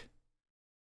make.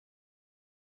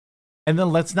 And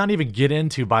then let's not even get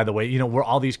into, by the way, where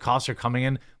all these costs are coming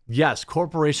in. Yes,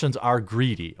 corporations are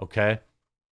greedy, okay?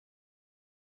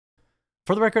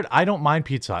 For the record, I don't mind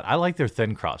Pizza Hut. I like their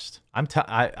thin crust.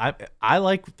 I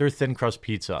like their thin crust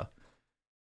pizza.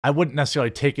 I wouldn't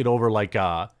necessarily take it over like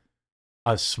a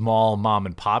small mom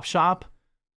and pop shop,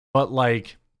 but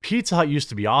like Pizza Hut used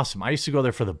to be awesome. I used to go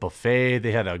there for the buffet.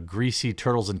 They had a greasy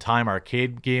Turtles in Time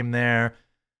arcade game there.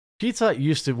 Pizza Hut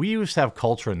we used to have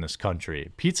culture in this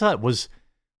country. Pizza Hut was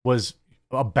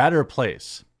a better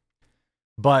place.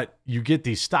 But you get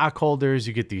these stockholders,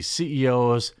 you get these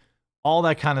CEOs, all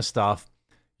that kind of stuff.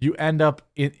 You end up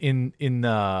in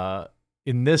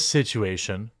this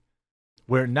situation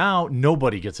where now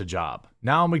nobody gets a job.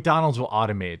 Now McDonald's will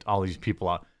automate all these people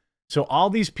out. So all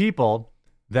these people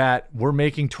that were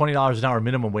making $20 an hour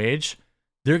minimum wage,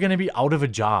 they're going to be out of a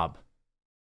job.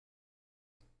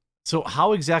 So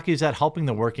how exactly is that helping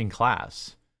the working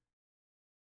class?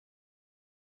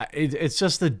 It's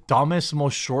just the dumbest,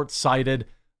 most short-sighted,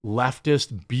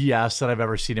 leftist BS that I've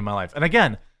ever seen in my life. And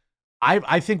again,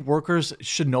 I think workers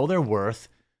should know their worth.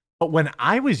 But when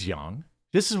I was young,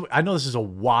 I know this is a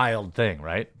wild thing,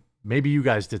 right? Maybe you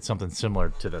guys did something similar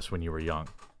to this when you were young.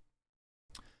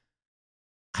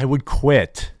 I would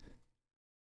quit.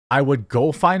 I would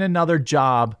go find another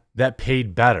job that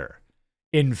paid better.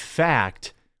 In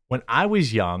fact, when I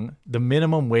was young, the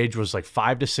minimum wage was like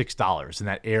 $5 to $6 in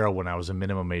that era when I was a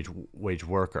minimum wage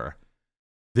worker.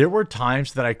 There were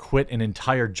times that I quit an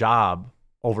entire job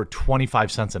over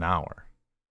 25 cents an hour.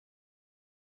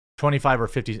 25 or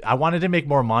 50. I wanted to make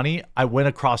more money. I went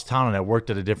across town and I worked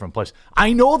at a different place.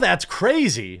 I know that's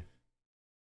crazy,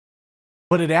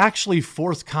 but it actually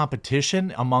forced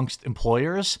competition amongst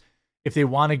employers. If they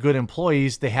wanted good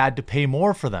employees, they had to pay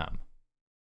more for them.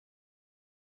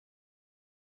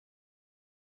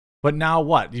 But now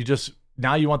what?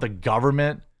 Now you want the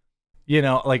government,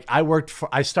 like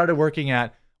I started working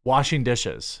at washing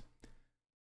dishes.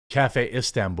 Cafe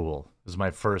Istanbul was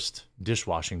my first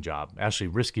dishwashing job. Actually,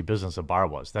 Risky Business, a bar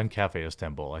was. Then Cafe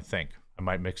Istanbul, I think. I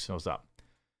might mix those up.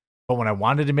 But when I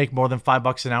wanted to make more than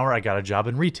 $5 an hour, I got a job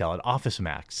in retail at Office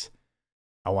Max.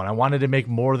 And when I wanted to make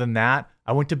more than that,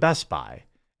 I went to Best Buy.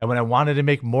 And when I wanted to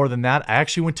make more than that, I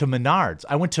actually went to Menards.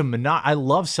 I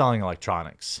love selling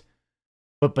electronics.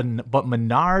 But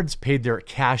Menards paid their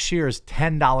cashiers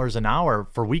 $10 an hour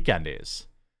for weekend days.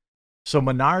 So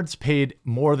Menards paid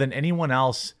more than anyone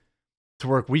else to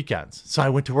work weekends. So I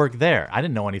went to work there. I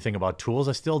didn't know anything about tools.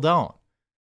 I still don't.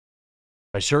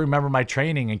 I sure remember my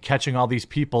training and catching all these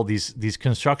people, these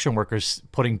construction workers,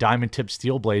 putting diamond tip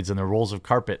steel blades in their rolls of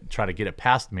carpet and try to get it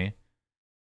past me.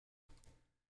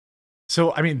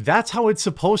 So, I mean, that's how it's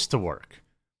supposed to work.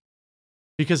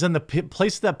 Because then the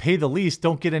places that pay the least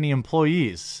don't get any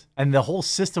employees. And the whole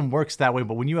system works that way.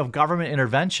 But when you have government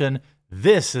intervention,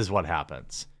 this is what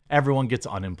happens. Everyone gets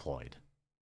unemployed.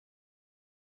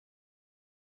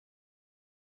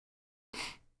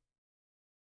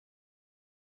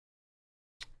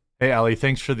 Hey, Ellie,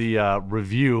 thanks for the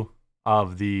review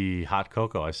of the hot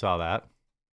cocoa. I saw that.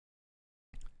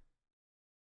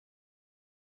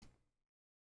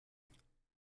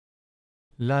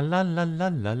 La la la la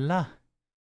la la.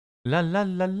 La la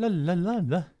la la la la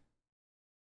la.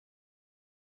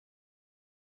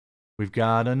 We've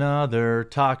got another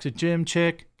toxic gym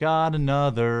chick. Got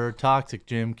another toxic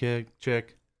gym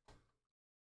chick.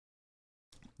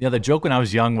 Yeah, the joke when I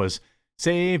was young was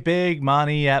save big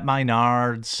money at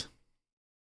Menards.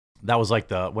 That was like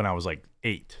when I was like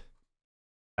 8.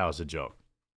 That was a joke.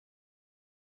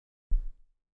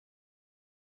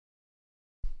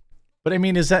 But I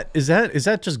mean, is that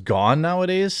just gone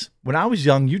nowadays? When I was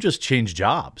young, you just changed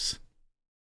jobs.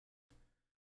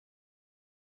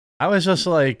 I was just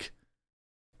like,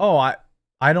 oh,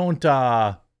 I don't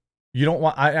you don't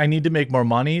want I need to make more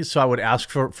money, so I would ask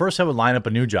for first I would line up a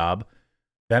new job,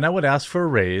 then I would ask for a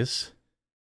raise.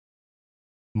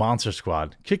 Monster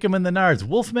Squad. Kick him in the nards.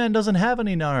 Wolfman doesn't have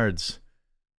any nards.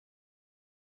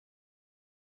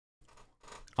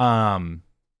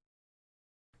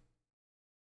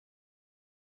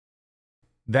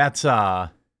 That's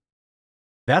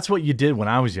what you did when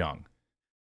I was young.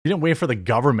 You didn't wait for the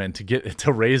government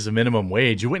to raise the minimum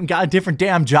wage. You went and got a different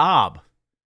damn job.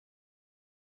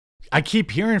 I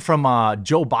keep hearing from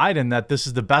Joe Biden that this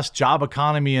is the best job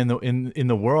economy in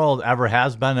the world, ever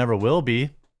has been, ever will be.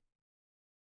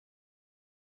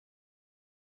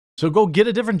 So go get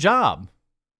a different job.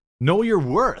 Know your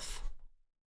worth.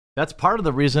 That's part of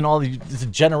the reason it's a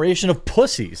generation of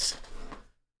pussies.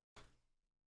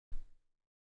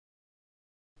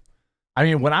 I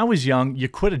mean, when I was young, you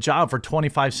quit a job for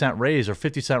 25-cent raise or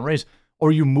 50-cent raise,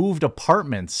 or you moved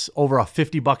apartments over a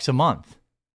 $50 a month.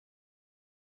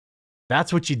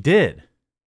 That's what you did.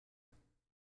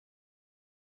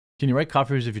 Can you write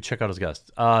coffee reviews if you check out his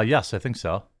guests? Yes, I think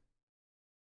so.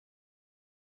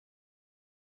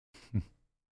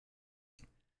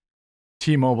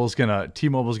 T-Mobile's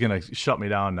gonna shut me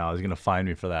down now. He's gonna fine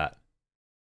me for that.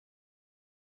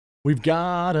 We've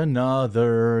got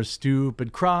another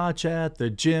stupid crotch at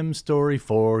the gym story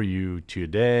for you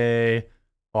today.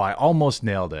 Oh, I almost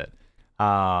nailed it.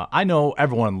 I know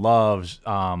everyone loves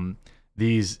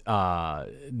these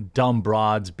dumb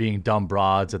broads being dumb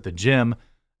broads at the gym.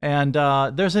 And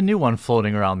there's a new one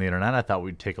floating around the internet I thought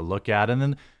we'd take a look at, and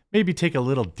then maybe take a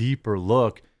little deeper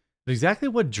look at exactly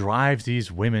what drives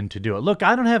these women to do it. Look,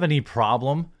 I don't have any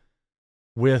problem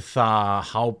with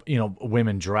how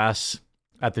women dress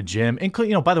at the gym.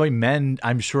 Including, by the way, men,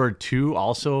 I'm sure too,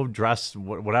 also dress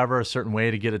whatever a certain way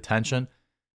to get attention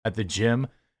at the gym.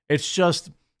 It's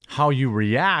just how you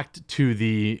react to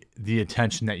the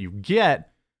attention that you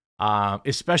get,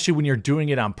 especially when you're doing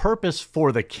it on purpose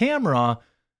for the camera.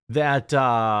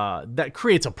 That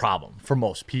creates a problem for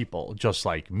most people, just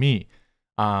like me.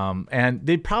 And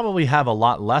they'd probably have a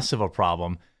lot less of a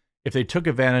problem if they took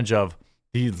advantage of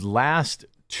these last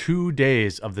 2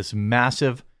 days of this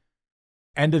massive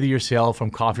end of the year sale from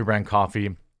Coffee Brand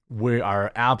Coffee. We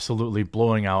are absolutely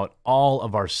blowing out all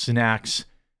of our snacks,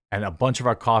 and a bunch of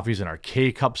our coffees and our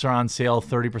K-Cups are on sale,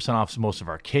 30% off most of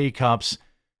our K-Cups.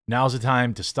 Now's the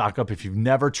time to stock up if you've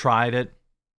never tried it.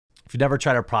 If you've never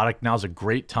tried our product, now's a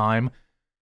great time.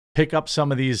 Pick up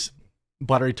some of these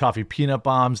buttery toffee peanut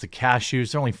bombs, the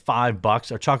cashews, they're only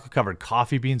 $5. Our chocolate-covered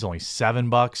coffee beans, only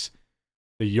 $7.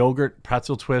 The yogurt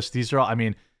pretzel twist, these are all,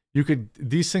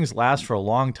 these things last for a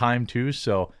long time too,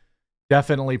 so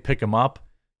definitely pick them up,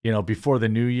 before the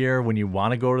new year when you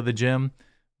want to go to the gym.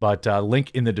 But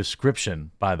link in the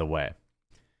description, by the way.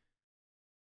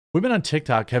 Women on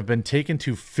TikTok have been taken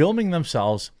to filming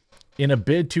themselves in a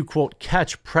bid to, quote,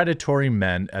 catch predatory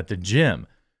men at the gym.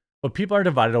 But people are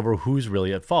divided over who's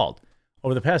really at fault.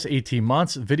 Over the past 18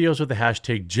 months, videos with the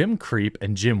hashtag gym creep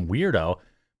and gym weirdo,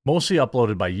 mostly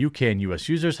uploaded by UK and US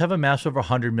users, have amassed over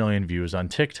 100 million views on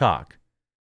TikTok.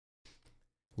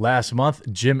 Last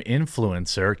month, gym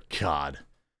influencer,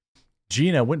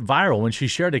 Gina went viral when she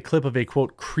shared a clip of a,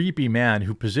 quote, creepy man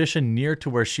who positioned near to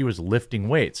where she was lifting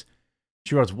weights.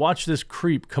 She writes, watch this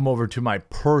creep come over to my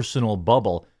personal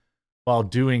bubble while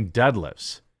doing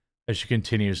deadlifts, as she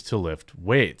continues to lift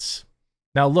weights.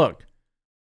 Now look,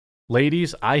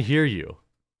 ladies, I hear you.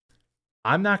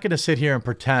 I'm not going to sit here and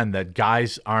pretend that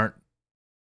guys aren't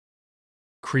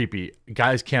creepy.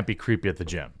 Guys can't be creepy at the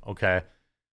gym, okay?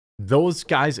 Those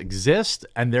guys exist,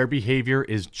 and their behavior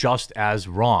is just as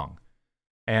wrong.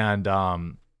 And,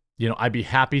 you know, I'd be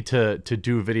happy to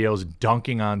do videos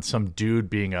dunking on some dude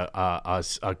being a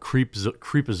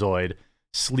creepazoid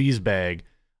sleazebag.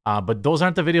 But those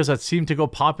aren't the videos that seem to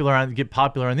get popular on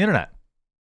the internet.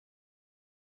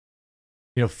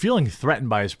 You know, feeling threatened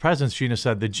by his presence, Gina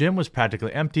said, the gym was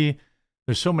practically empty.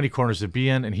 There's so many corners to be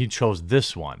in, and he chose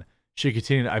this one. She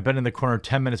continued, I've been in the corner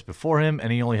 10 minutes before him,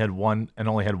 and he only had one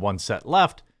set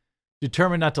left.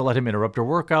 Determined not to let him interrupt her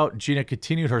workout, Gina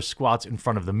continued her squats in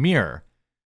front of the mirror.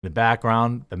 In the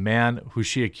background, the man who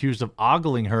she accused of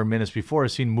ogling her minutes before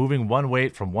is seen moving one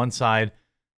weight from one side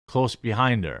close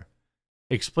behind her.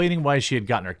 Explaining why she had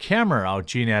gotten her camera out,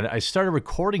 Gina added, I started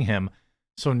recording him,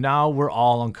 so now we're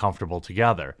all uncomfortable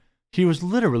together. He was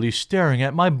literally staring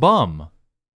at my bum.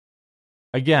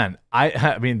 Again,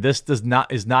 I mean, this is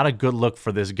not a good look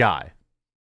for this guy.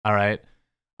 All right?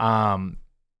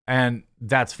 And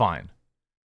that's fine.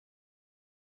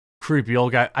 Creepy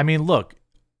old guy. I mean, look,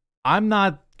 I'm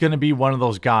not going to be one of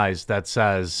those guys that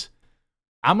says,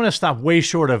 I'm going to stop way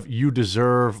short of you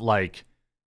deserve, like,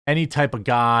 any type of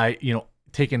guy, you know,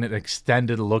 taking an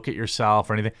extended look at yourself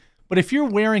or anything. But if you're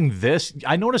wearing this,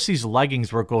 I notice these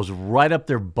leggings where it goes right up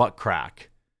their butt crack.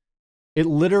 It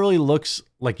literally looks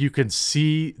like you can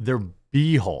see their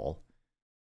beehole.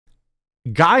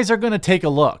 Guys are going to take a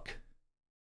look.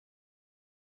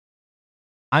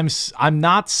 I'm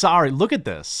not sorry. Look at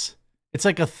this. It's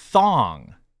like a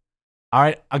thong. All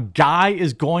right, a guy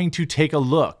is going to take a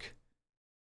look.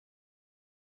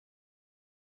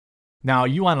 Now,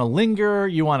 you want to linger,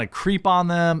 you want to creep on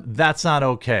them, that's not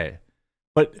okay.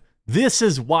 But this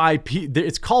is why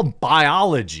it's called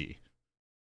biology.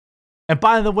 And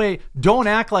by the way, don't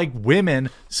act like women,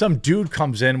 some dude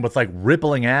comes in with like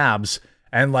rippling abs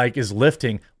and like is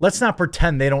lifting. Let's not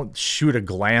pretend they don't shoot a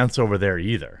glance over there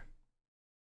either.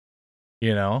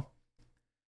 You know?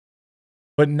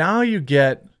 But now you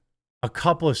get a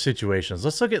couple of situations.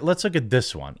 Let's look at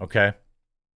this one, okay?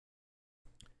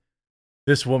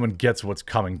 This woman gets what's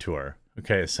coming to her,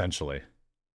 okay, essentially.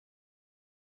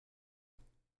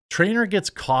 Trainer gets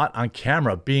caught on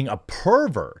camera being a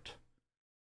pervert.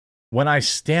 When I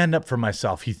stand up for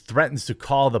myself, he threatens to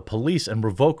call the police and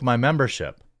revoke my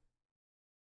membership.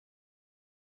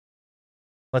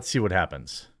 Let's see what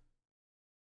happens.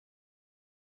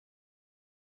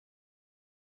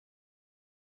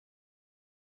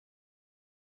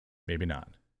 Maybe not.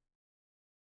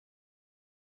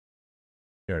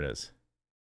 Here it is.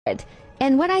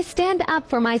 And when I stand up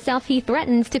for myself, he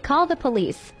threatens to call the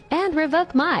police and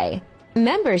revoke my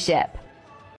membership.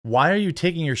 Why are you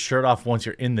taking your shirt off once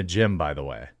you're in the gym, by the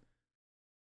way?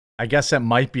 I guess that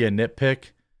might be a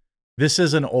nitpick. This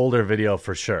is an older video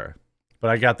for sure, but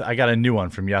I got a new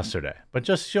one from yesterday. But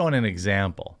just showing an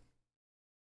example.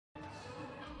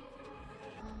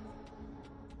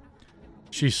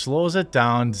 She slows it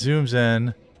down, zooms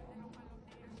in.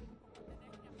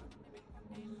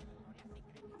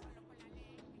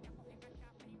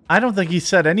 I don't think he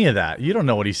said any of that. You don't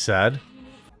know what he said.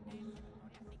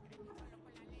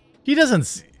 He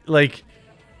doesn't, like,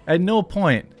 at no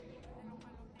point.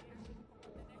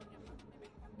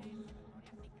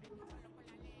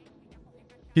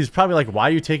 He's probably like, why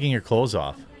are you taking your clothes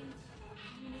off? Do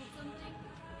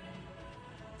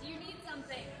you need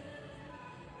something?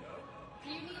 Do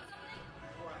you need something?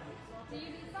 Do you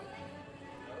need something?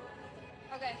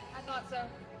 Okay, I thought so.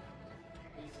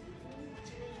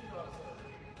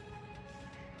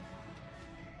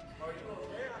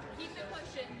 Keep it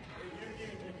pushing.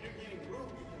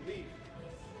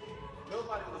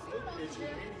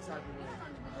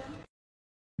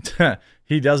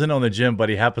 He doesn't own the gym, but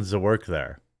he happens to work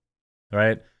there.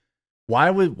 Right? Why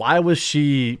was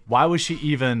she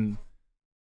even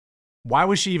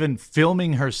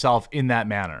filming herself in that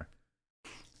manner?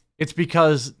 It's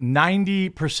because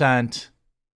 90%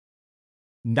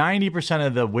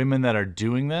 of the women that are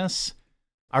doing this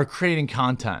are creating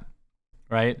content,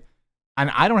 right?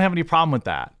 And I don't have any problem with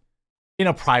that in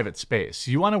a private space.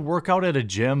 You want to work out at a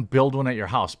gym, build one at your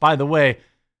house. By the way,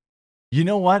 you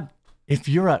know what? If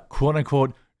you're a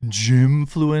quote-unquote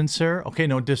gymfluencer, okay,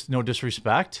 no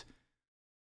disrespect,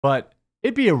 but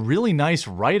it'd be a really nice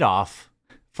write-off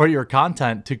for your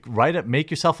content to make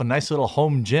yourself a nice little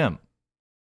home gym,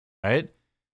 right?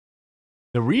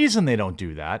 The reason they don't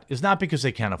do that is not because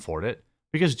they can't afford it,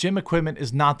 because gym equipment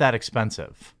is not that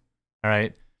expensive, all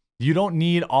right? You don't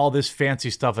need all this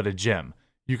fancy stuff at a gym.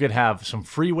 You could have some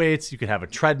free weights, you could have a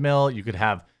treadmill, you could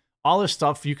have all this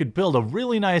stuff. You could build a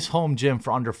really nice home gym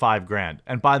for under $5,000.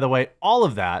 And by the way, all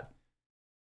of that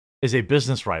is a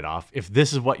business write-off if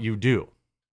this is what you do.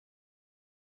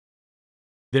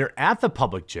 They're at the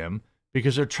public gym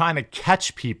because they're trying to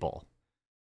catch people.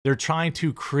 They're trying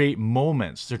to create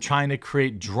moments. They're trying to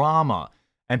create drama,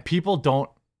 and people don't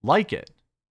like it.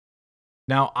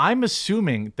 Now, I'm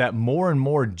assuming that more and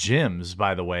more gyms,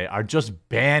 by the way, are just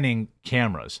banning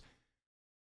cameras.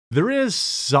 There is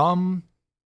some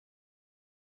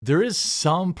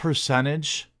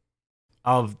percentage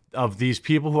of these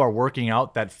people who are working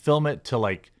out that film it to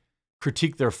like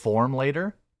critique their form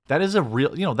later. That is a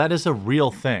real, that is a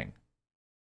real thing.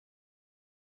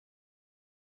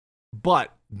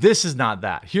 But this is not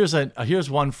that. Here's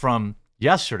one from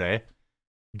yesterday.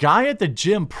 Guy at the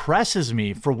gym presses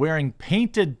me for wearing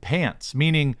painted pants,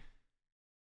 meaning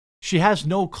she has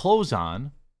no clothes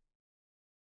on.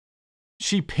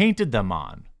 She painted them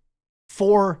on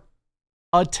for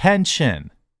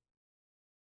attention.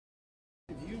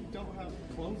 If you don't have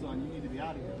clothes on, you need to be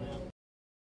out of here, man.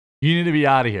 You need to be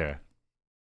out of here.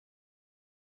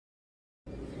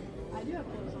 I do have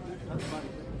clothes on.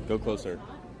 Go closer.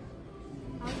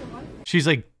 She's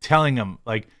like telling him,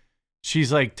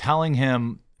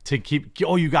 to keep,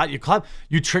 oh, you got your club.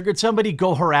 You triggered somebody,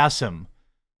 go harass him.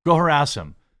 Go harass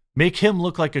him. Make him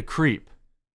look like a creep.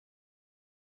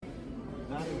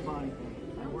 That is fine.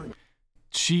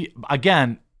 She,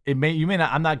 again, you may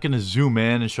not, I'm not going to zoom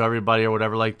in and show everybody or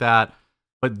whatever like that,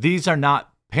 but these are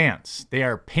not pants. They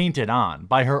are painted on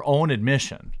by her own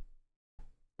admission.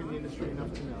 In the industry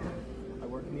enough to know. I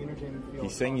work in the entertainment field.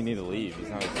 He's saying you need to leave. He's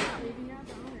not.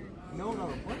 No, not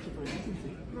report you for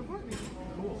decency. Report me.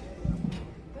 Cool.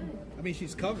 I mean,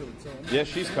 she's covered, so. Yeah,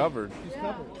 she's covered. She's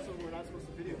covered, so we're not supposed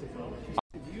to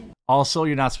videotape. Also,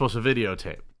 you're not supposed to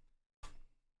videotape.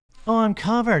 Oh, I'm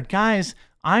covered. Guys,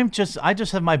 I just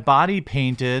have my body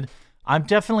painted. I'm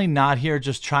definitely not here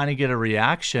just trying to get a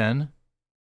reaction.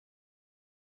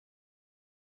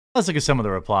 Let's look at some of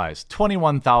the replies.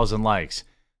 21,000 likes.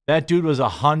 That dude was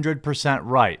 100%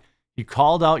 right. He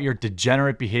called out your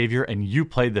degenerate behavior and you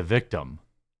played the victim.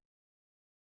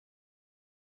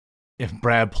 If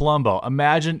Brad Palumbo,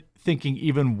 imagine thinking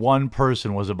even one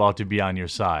person was about to be on your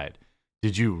side.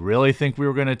 Did you really think we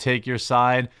were going to take your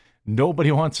side?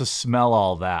 Nobody wants to smell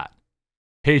all that.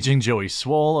 Paging Joey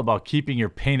Swole about keeping your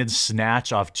painted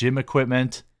snatch off gym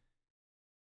equipment.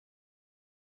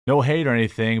 No hate or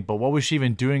anything, but what was she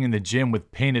even doing in the gym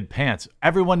with painted pants?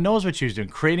 Everyone knows what she was doing,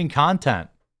 creating content.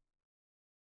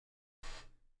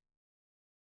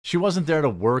 She wasn't there to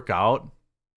work out.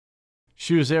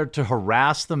 She was there to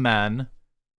harass the men.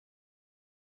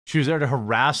 She was there to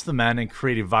harass the men and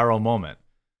create a viral moment.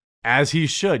 As he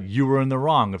should. You were in the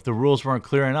wrong. If the rules weren't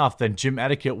clear enough, then gym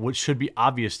etiquette should be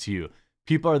obvious to you.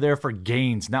 People are there for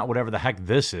gains, not whatever the heck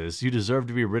this is. You deserve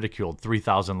to be ridiculed.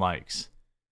 3,000 likes.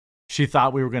 She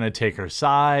thought we were going to take her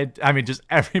side. I mean, just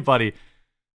everybody.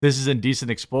 This is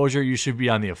indecent exposure. You should be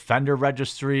on the offender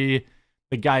registry.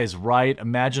 The guy is right.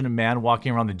 Imagine a man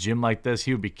walking around the gym like this.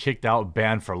 He would be kicked out,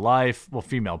 banned for life. Well,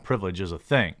 female privilege is a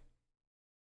thing.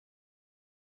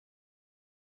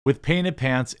 With painted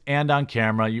pants and on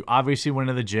camera, you obviously went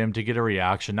to the gym to get a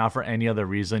reaction, not for any other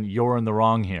reason. You're in the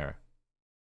wrong here.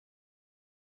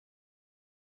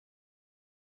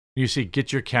 You see,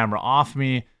 get your camera off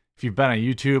me. If you've been on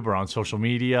YouTube or on social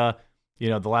media,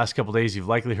 the last couple days, you've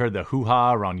likely heard the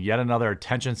hoo-ha around yet another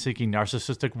attention-seeking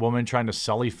narcissistic woman trying to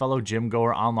sully fellow gym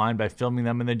goer online by filming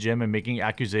them in the gym and making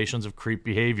accusations of creep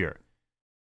behavior.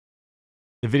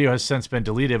 The video has since been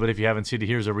deleted, but if you haven't seen it,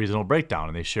 here's a reasonable breakdown,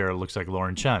 and they share it looks like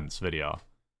Lauren Chen's video.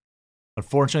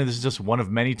 Unfortunately, this is just one of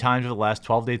many times over the last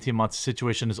 12 to 18 months, the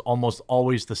situation is almost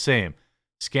always the same.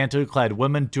 Scantily clad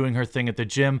woman doing her thing at the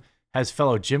gym, has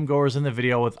fellow gym goers in the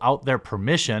video without their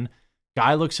permission.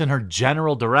 Guy looks in her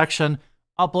general direction,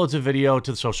 uploads a video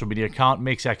to the social media account,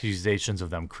 makes accusations of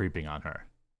them creeping on her.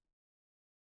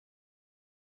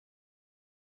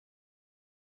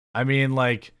 I mean,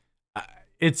 like,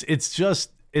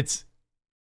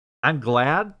 I'm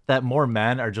glad that more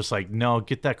men are just like, no,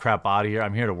 get that crap out of here.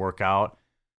 I'm here to work out.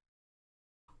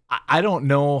 I don't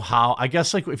know how, I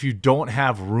guess, like, if you don't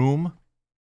have room,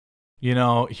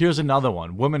 here's another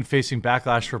one. Women facing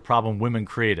backlash for problem women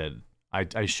created.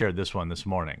 I shared this one this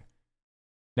morning.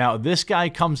 Now, this guy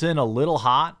comes in a little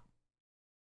hot,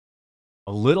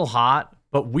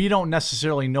 but we don't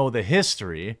necessarily know the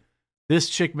history. This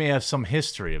chick may have some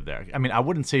history of there. I mean, I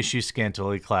wouldn't say she's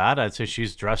scantily clad. I'd say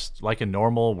she's dressed like a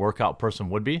normal workout person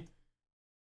would be.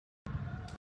 Am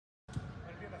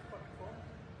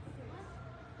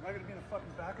I gonna be in the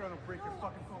fucking background and break your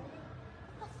fucking phone?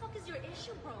 What the fuck is your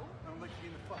issue, bro? I don't like to be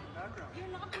in the fucking background. You're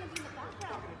not gonna be in the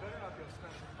background. You better not be able to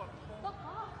smash your fucking phone. Fuck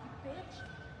off, you bitch.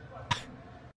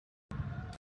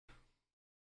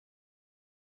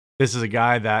 This is a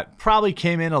guy that probably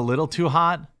came in a little too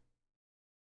hot.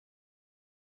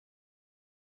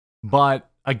 But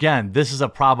again, this is a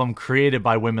problem created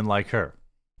by women like her.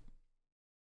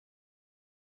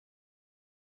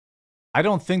 I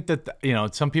don't think that, you know,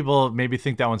 some people maybe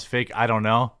think that one's fake. I don't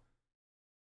know.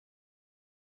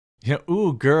 You know,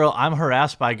 ooh, girl, I'm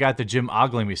harassed by a guy at the gym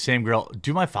ogling me. Same girl.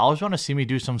 Do my followers want to see me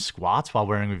do some squats while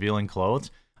wearing revealing clothes?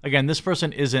 Again, this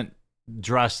person isn't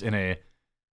dressed in a...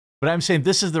 But I'm saying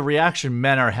this is the reaction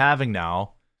men are having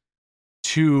now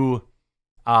to,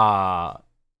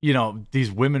 you know,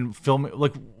 these women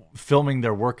filming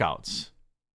their workouts.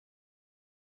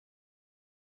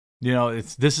 You know,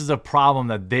 this is a problem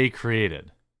that they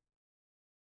created.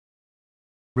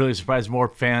 Really surprised more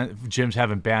gyms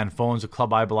haven't banned phones. The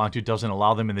club I belong to doesn't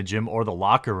allow them in the gym or the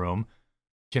locker room.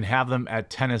 Can have them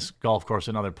at tennis, golf course,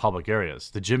 and other public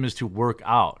areas. The gym is to work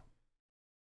out.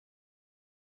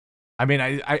 I mean,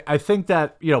 I think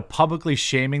that, you know, publicly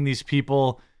shaming these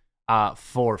people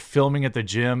for filming at the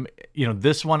gym, you know,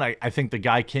 this one, I think the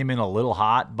guy came in a little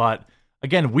hot, but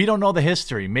again, we don't know the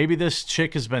history. Maybe this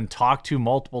chick has been talked to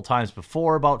multiple times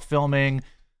before about filming.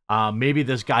 Maybe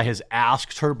this guy has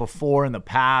asked her before in the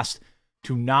past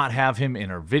to not have him in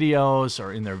her videos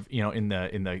or in their, you know, in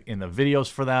the videos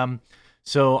for them.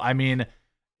 So I mean,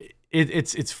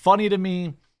 it's funny to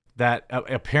me that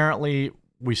apparently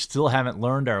we still haven't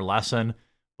learned our lesson,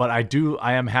 but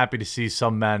I am happy to see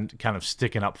some men kind of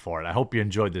sticking up for it. I hope you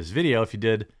enjoyed this video. If you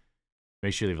did,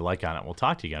 make sure you leave a like on it. We'll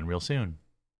talk to you again real soon.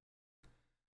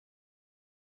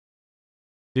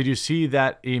 Did you see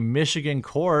that a Michigan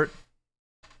court...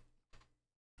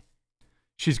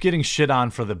 She's getting shit on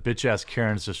for the bitch-ass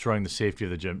Karens destroying the safety of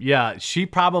the gym. Yeah, she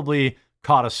probably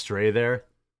caught a stray there.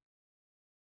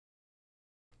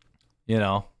 You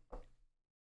know.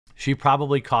 She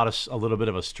probably caught a little bit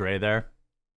of a stray there.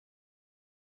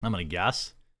 I'm going to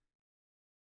guess.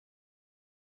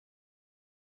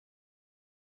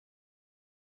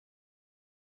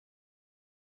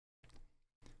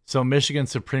 So Michigan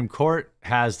Supreme Court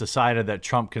has decided that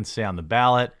Trump can stay on the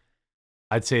ballot.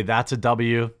 I'd say that's a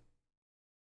W.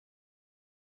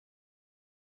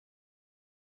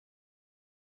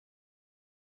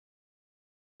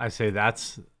 I'd say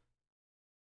that's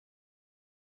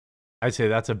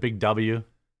a big W.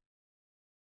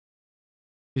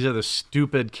 These are the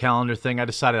stupid calendar thing. I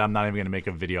decided I'm not even going to make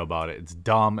a video about it. It's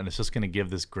dumb, and it's just going to give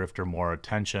this grifter more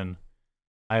attention.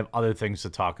 I have other things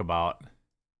to talk about.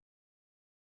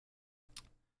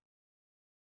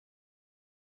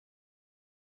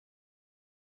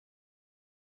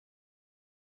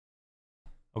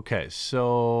 Okay,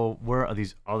 so where are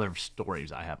these other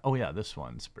stories I have? Oh yeah, this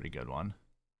one's a pretty good one.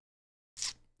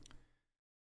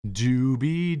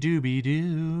 Doobie doobie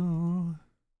doo.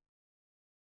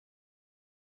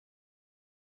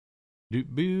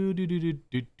 Doobie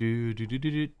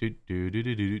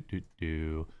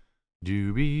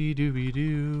doobie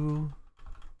doo.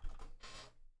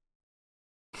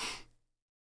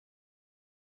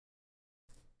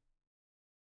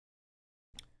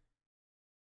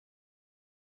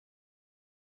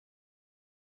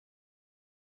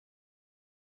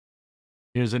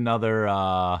 Here's another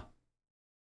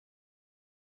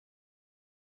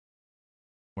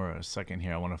for a second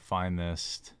here. I want to find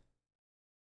this.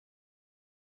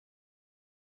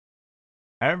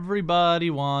 Everybody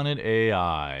wanted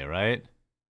AI, right?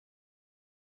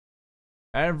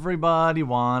 Everybody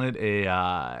wanted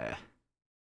AI.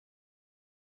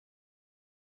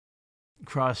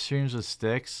 Cross streams with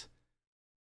sticks.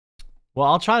 Well,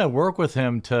 I'll try to work with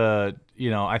him to, you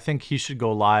know, I think he should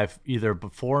go live either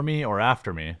before me or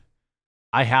after me.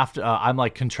 I have to, I'm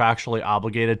like contractually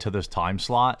obligated to this time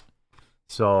slot.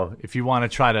 So if you want to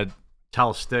try to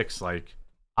tell Sticks, like,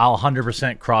 I'll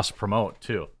 100% cross promote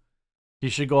too. He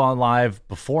should go on live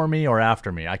before me or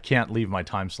after me. I can't leave my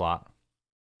time slot.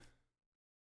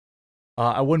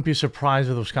 I wouldn't be surprised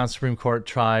if the Wisconsin Supreme Court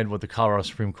tried what the Colorado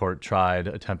Supreme Court tried,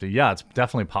 attempted. Yeah, it's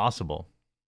definitely possible.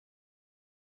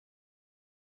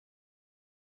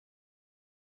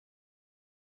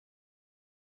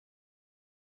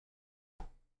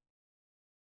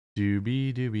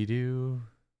 Doobie doobie doo.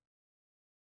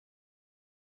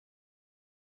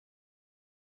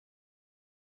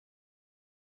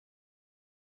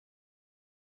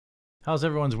 How's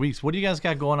everyone's weeks? What do you guys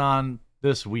got going on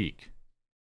this week?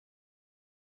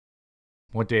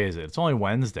 What day is it? It's only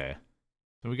Wednesday.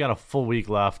 So we got a full week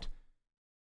left.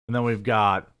 And then we've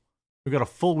got a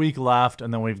full week left,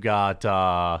 and then we've got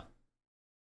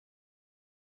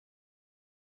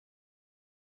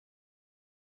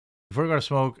if we're gonna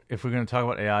smoke, if we're gonna talk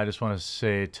about AI, I just want to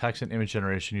say text and image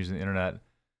generation using the internet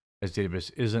as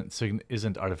database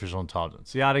isn't artificial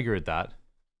intelligence. Yeah, I'd agree with that.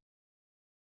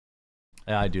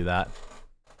 Yeah, I do that.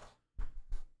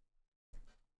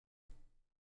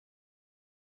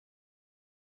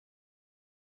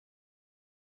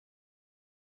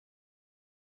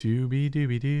 Doobie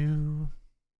doobie doo.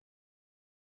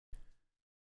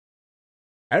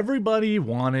 Everybody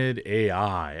wanted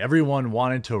AI. Everyone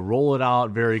wanted to roll it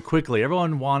out very quickly.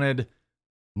 Everyone wanted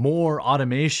more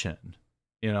automation.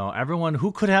 You know, everyone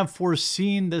who could have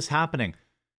foreseen this happening.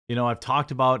 You know, I've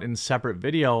talked about in separate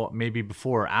video, maybe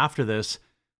before or after this,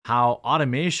 how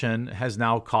automation has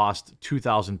now cost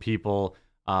 2,000 people,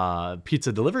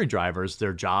 pizza delivery drivers,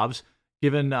 their jobs,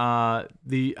 given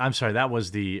that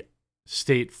was the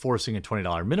state forcing a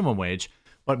 $20 minimum wage.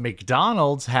 But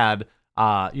McDonald's had,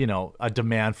 a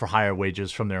demand for higher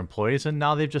wages from their employees. And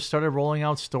now they've just started rolling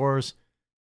out stores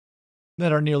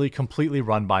that are nearly completely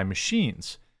run by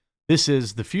machines. This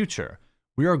is the future.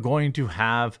 We are going to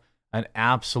have an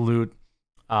absolute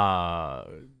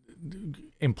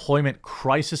employment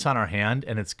crisis on our hand,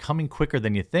 and it's coming quicker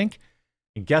than you think.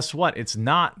 And guess what? It's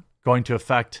not going to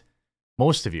affect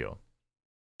most of you.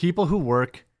 People who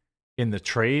work in the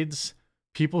trades,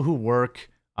 people who work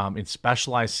in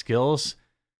specialized skills,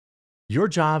 your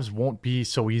jobs won't be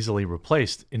so easily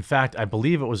replaced. In fact, I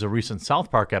believe it was a recent South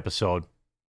Park episode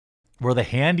where the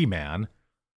handyman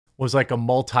was like a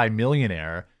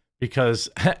multi-millionaire because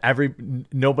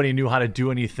nobody knew how to do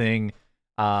anything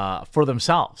for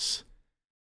themselves.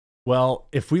 Well,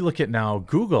 if we look at now,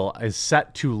 Google is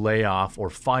set to lay off or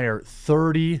fire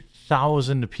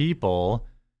 30,000 people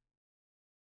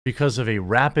because of a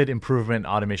rapid improvement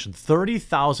in automation.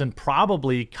 30,000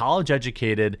 probably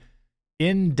college-educated,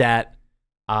 in debt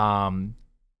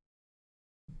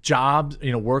jobs,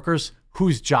 workers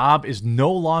whose job is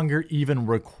no longer even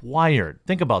required.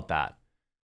 Think about that.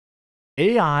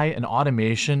 AI and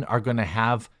automation are going to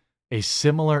have a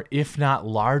similar, if not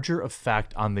larger,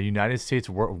 effect on the United States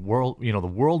the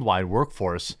worldwide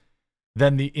workforce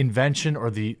than the invention or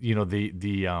the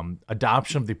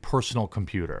adoption of the personal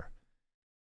computer.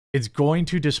 It's going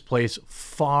to displace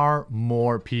far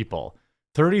more people.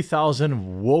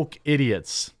 30,000 woke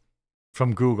idiots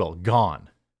from Google gone.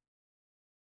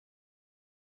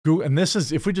 And this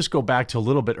is, if we just go back to a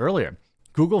little bit earlier,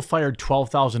 Google fired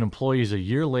 12,000 employees a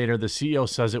year later. The CEO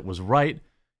says it was right.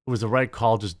 It was the right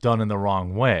call, just done in the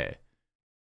wrong way.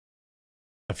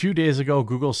 A few days ago,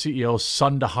 Google CEO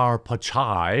Sundar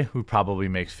Pichai, who probably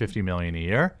makes $50 million a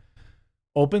year,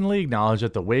 openly acknowledged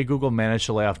that the way Google managed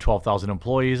to lay off 12,000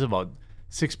 employees, about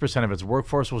 6% of its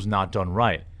workforce, was not done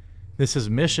right. This is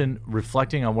mission,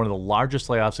 reflecting on one of the largest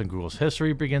layoffs in Google's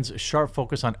history, begins a sharp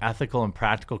focus on ethical and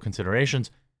practical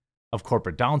considerations of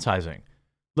corporate downsizing.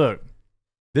 Look,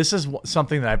 this is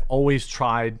something that I've always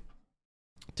tried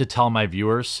to tell my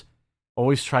viewers,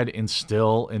 always try to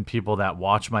instill in people that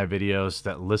watch my videos,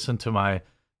 that listen to my,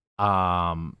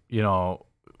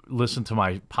 listen to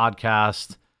my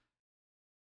podcast.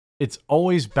 It's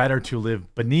always better to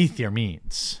live beneath your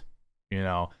means.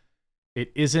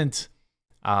 It isn't,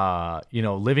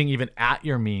 living even at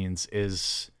your means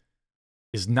is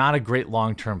not a great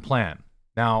long-term plan.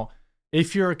 Now,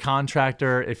 if you're a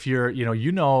contractor, if you're,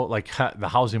 like the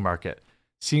housing market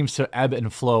seems to ebb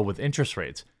and flow with interest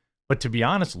rates. But to be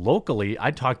honest, locally,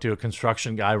 I talked to a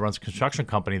construction guy who runs a construction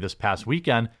company this past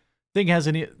weekend.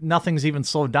 Nothing's even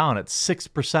slowed down at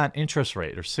 6% interest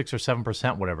rate, or 6 or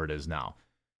 7%, whatever it is now.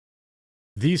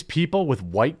 These people with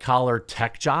white-collar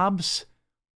tech jobs,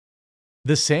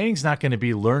 the saying's not going to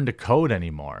be learn to code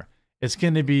anymore. It's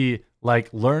going to be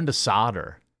like learn to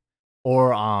solder,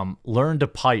 or learn to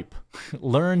pipe,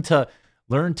 learn to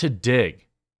dig.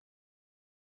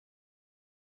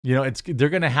 They're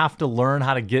going to have to learn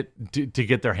how to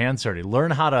get their hands dirty,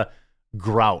 learn how to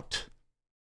grout.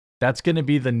 That's going to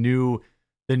be the new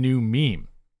meme.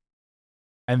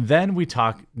 And then we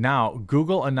talk now,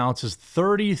 Google announces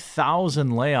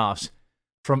 30,000 layoffs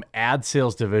from ad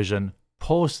sales division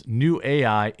post new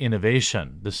AI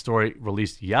innovation. This story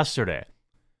released yesterday.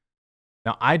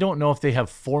 Now, I don't know if they have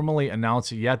formally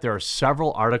announced it yet. There are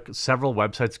several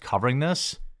websites covering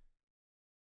this.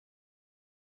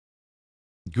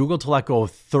 Google to let go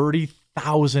of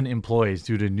 30,000 employees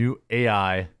due to new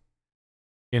AI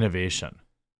innovation.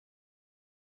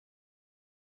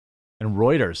 And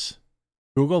Reuters,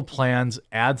 Google plans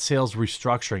ad sales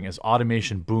restructuring as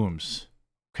automation booms.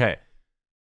 Okay.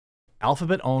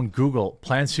 Alphabet-owned Google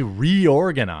plans to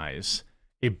reorganize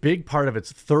a big part of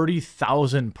its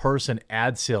 30,000 person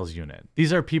ad sales unit.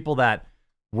 These are people that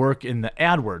work in the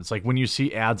AdWords, like when you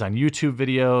see ads on YouTube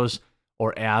videos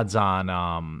or ads on,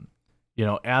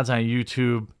 ads on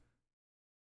YouTube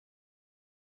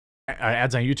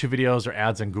videos or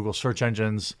ads on Google search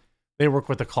engines. They work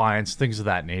with the clients, things of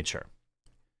that nature.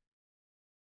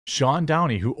 Sean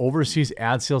Downey, who oversees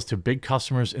ad sales to big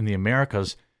customers in the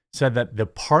Americas, said that the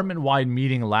department-wide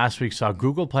meeting last week saw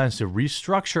Google plans to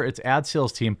restructure its ad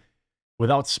sales team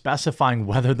without specifying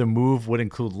whether the move would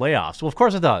include layoffs. Well, of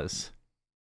course it does.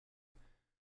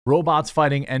 Robots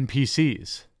fighting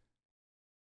NPCs.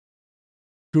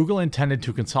 Google intended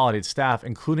to consolidate staff,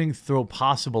 including through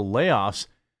possible layoffs,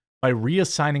 by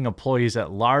reassigning employees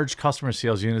at large customer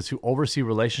sales units who oversee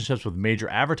relationships with major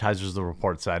advertisers, the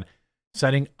report said,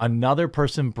 citing another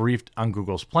person briefed on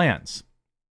Google's plans.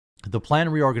 The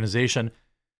planned reorganization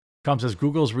comes as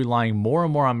Google is relying more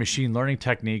and more on machine learning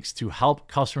techniques to help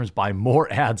customers buy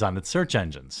more ads on its search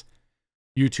engines,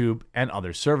 YouTube, and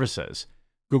other services.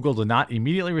 Google did not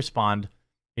immediately respond.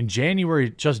 In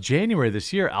January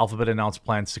this year, Alphabet announced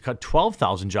plans to cut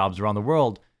 12,000 jobs around the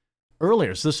world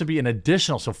earlier. So this would be an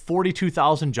additional,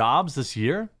 42,000 jobs this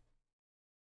year.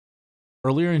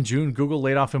 Earlier in June, Google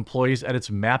laid off employees at its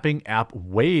mapping app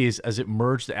Waze as it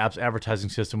merged the app's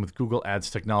advertising system with Google Ads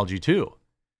technology too.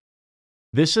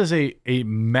 This is a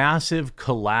massive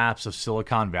collapse of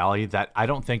Silicon Valley that I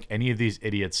don't think any of these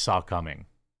idiots saw coming.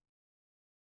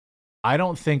 I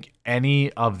don't think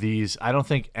any of these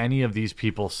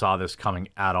people saw this coming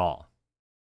at all.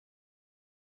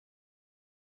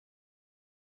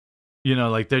 You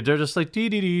know, like they're just like dee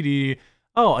dee dee dee.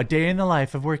 Oh, a day in the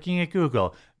life of working at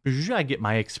Google. I get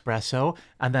my espresso,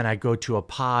 and then I go to a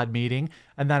pod meeting,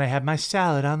 and then I have my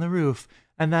salad on the roof,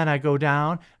 and then I go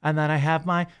down, and then I have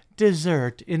my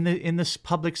dessert in this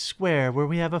public square where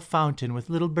we have a fountain with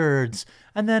little birds,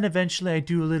 and then eventually I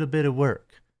do a little bit of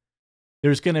work.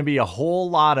 There's going to be a whole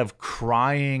lot of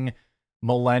crying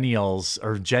millennials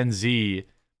or Gen Z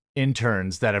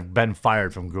interns that have been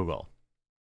fired from Google.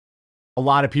 A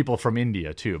lot of people from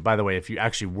India, too. By the way, if you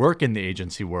actually work in the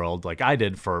agency world, like I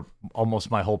did for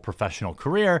almost my whole professional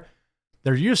career,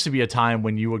 there used to be a time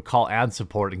when you would call ad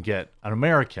support and get an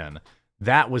American.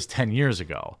 That was 10 years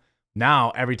ago.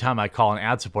 Now, every time I call an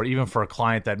ad support, even for a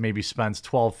client that maybe spends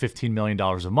 $12, $15 million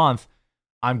a month,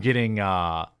 I'm getting,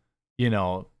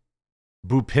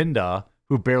 Bhupinda,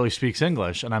 who barely speaks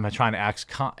English, and I'm trying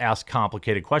to ask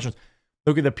complicated questions.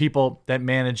 Look at the people that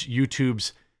manage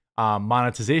YouTube's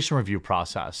monetization review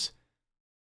process.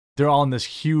 They're all in this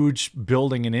huge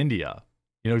building in India.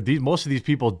 You know, most of these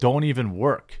people don't even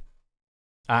work.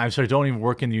 Don't even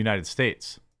work in the United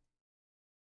States.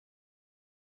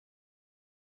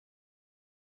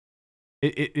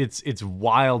 It's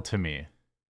wild to me.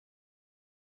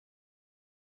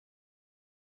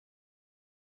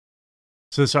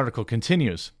 So this article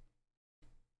continues.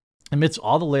 Amidst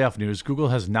all the layoff news, Google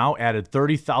has now added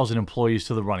 30,000 employees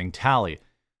to the running tally.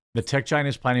 The tech giant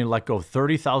is planning to let go of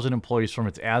 30,000 employees from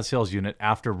its ad sales unit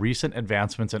after recent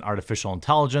advancements in artificial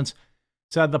intelligence,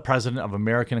 said the president of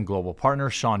American and Global Partner,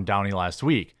 Sean Downey, last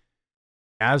week.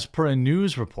 As per a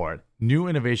news report, new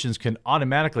innovations can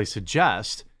automatically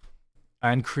suggest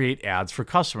and create ads for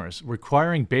customers,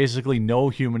 requiring basically no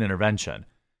human intervention.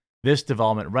 This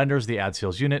development renders the ad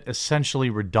sales unit essentially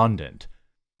redundant.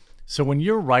 So when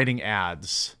you're writing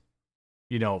ads,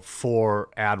 for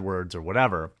AdWords or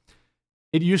whatever,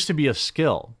 it used to be a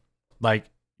skill. Like,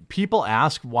 people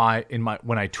ask why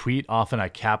when I tweet, often I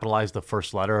capitalize the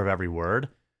first letter of every word.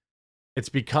 It's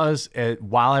because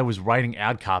while I was writing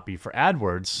ad copy for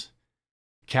AdWords,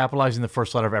 capitalizing the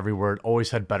first letter of every word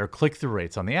always had better click-through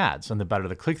rates on the ads. And the better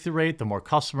the click-through rate, the more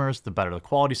customers, the better the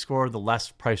quality score, the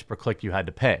less price per click you had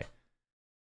to pay.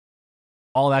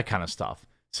 All that kind of stuff.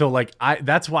 So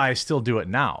that's why I still do it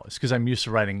now. It's because I'm used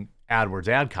to writing AdWords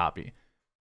ad copy.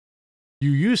 You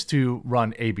used to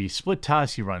run A/B split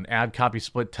tests, you run ad copy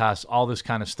split tests, all this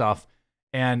kind of stuff.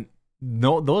 And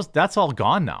that's all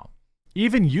gone now.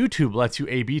 Even YouTube lets you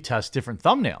A/B test different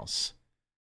thumbnails.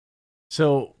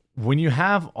 So when you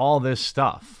have all this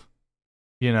stuff,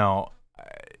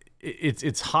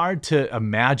 it's hard to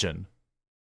imagine.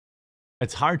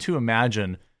 It's hard to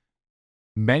imagine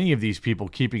many of these people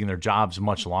keeping their jobs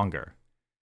much longer.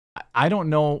 I don't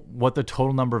know what the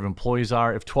total number of employees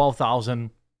are. If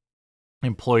 12,000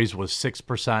 employees was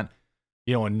 6%,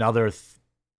 another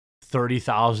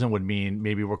 30,000 would mean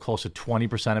maybe we're close to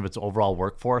 20% of its overall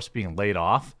workforce being laid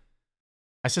off.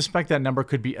 I suspect that number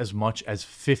could be as much as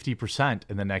 50%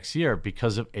 in the next year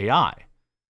because of AI.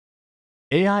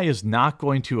 AI is not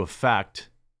going to affect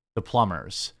the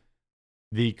plumbers,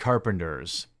 the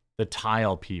carpenters, the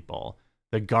tile people,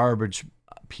 the garbage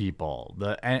people,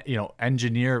 the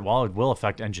engineer. Well, it will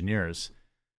affect engineers.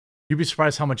 You'd be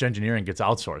surprised how much engineering gets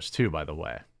outsourced too, by the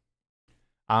way.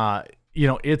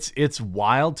 It's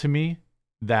wild to me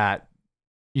that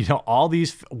all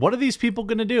these. What are these people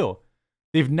going to do?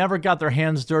 They've never got their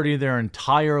hands dirty their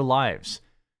entire lives.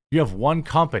 You have one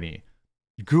company,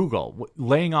 Google,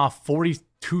 laying off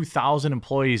 2,000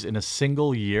 employees in a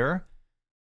single year.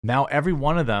 Now every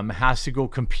one of them has to go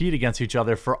compete against each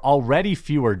other for already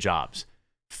fewer jobs.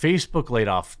 Facebook laid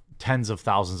off tens of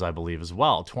thousands, I believe, as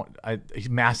well. A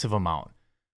massive amount.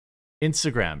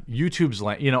 Instagram, YouTube's,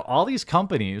 all these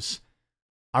companies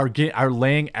are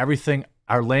laying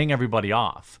everybody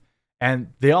off,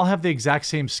 and they all have the exact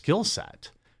same skill set.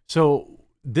 So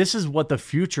this is what the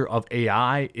future of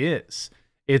AI is.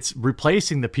 It's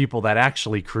replacing the people that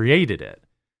actually created it.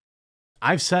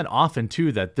 I've said often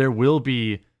too that there will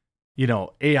be,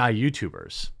 AI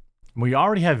YouTubers. We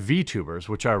already have VTubers,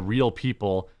 which are real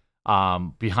people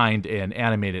behind an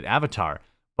animated avatar,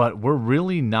 but we're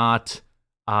really not,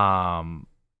 we're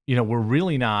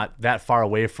really not that far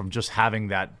away from just having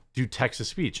that do text to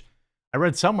speech. I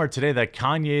read somewhere today that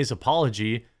Kanye's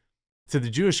apology to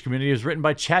the Jewish community is written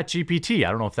by ChatGPT.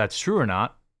 I don't know if that's true or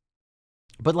not,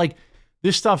 but like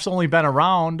this stuff's only been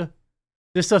around.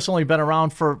 This stuff's only been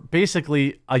around for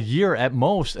basically a year at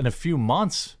most and a few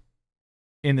months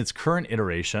in its current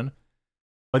iteration.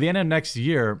 By the end of next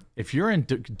year, if you're in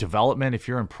development, if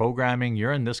you're in programming,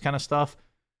 you're in this kind of stuff,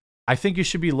 I think you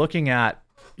should be looking at,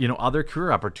 other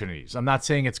career opportunities. I'm not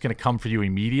saying it's going to come for you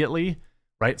immediately,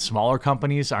 right? Smaller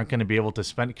companies aren't going to be able to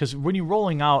spend, because when you're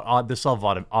rolling out this level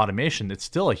of automation, it's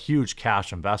still a huge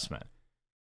cash investment.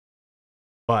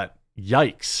 But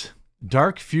yikes.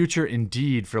 Dark future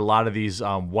indeed for a lot of these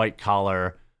white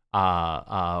collar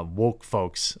woke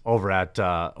folks over at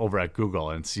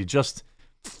Google, and so you just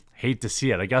hate to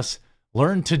see it. I guess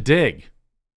learn to dig.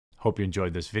 Hope you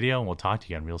enjoyed this video, and we'll talk to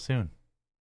you again real soon.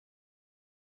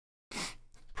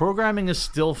 Programming is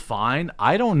still fine.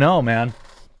 I don't know, man.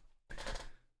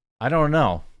 I don't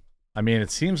know. I mean, it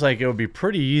seems like it would be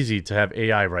pretty easy to have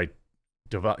AI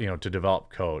to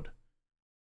develop code.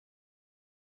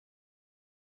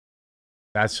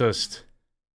 That's just,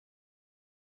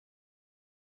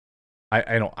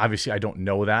 I don't, obviously I don't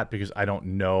know that because I don't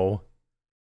know,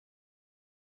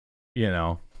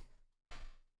 I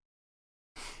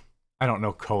don't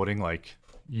know coding like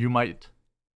you might.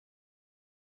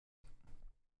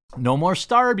 No more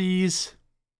Starbies.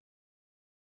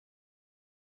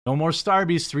 No more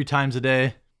Starbies 3 times a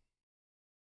day.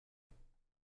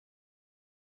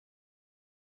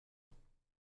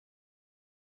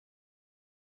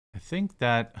 I think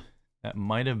that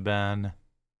might have been.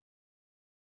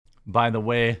 By the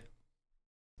way,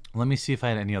 let me see if I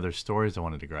had any other stories I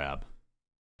wanted to grab.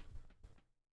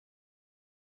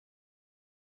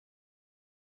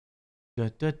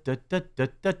 I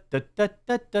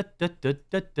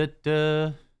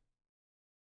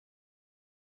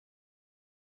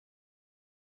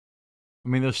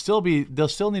mean, there'll still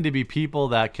need to be people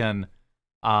that can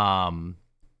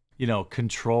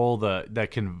control that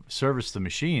can service the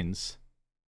machines.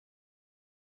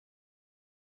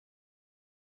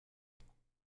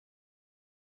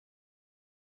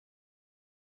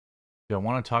 Do I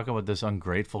want to talk about this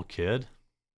ungrateful kid?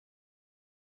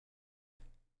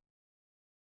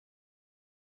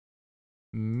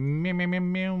 Meow, meow, meow,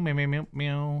 meow, meow, meow,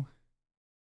 meow.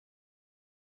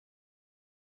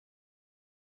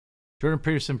 Jordan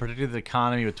Peterson predicted the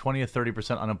economy with 20 to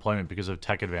 30% unemployment because of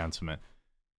tech advancement.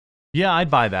 Yeah, I'd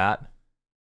buy that.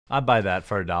 I'd buy that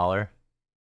for $1.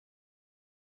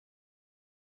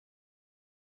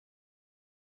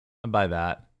 I'd buy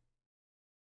that.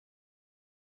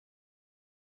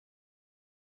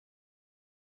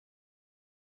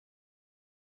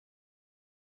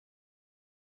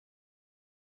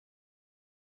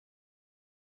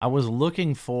 I was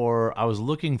looking for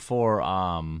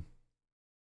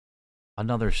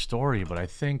another story, but I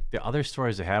think the other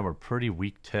stories I had were pretty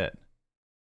weak tit.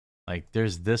 Like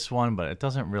there's this one, but it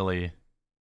doesn't really.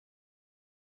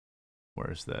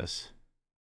 Where's this?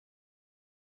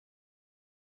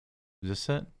 Is this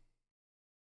it?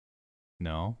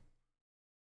 No.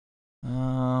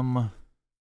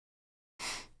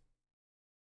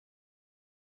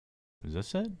 Is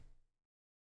this it?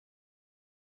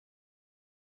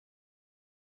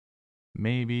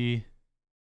 Maybe.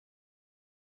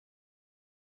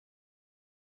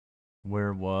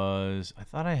 Where was... I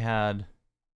thought I had...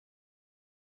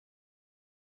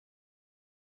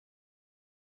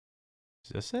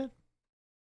 Is this it?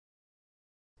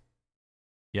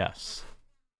 Yes.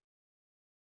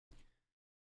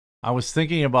 I was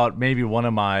thinking about maybe one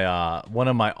of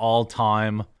my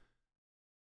all-time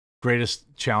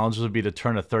greatest challenges would be to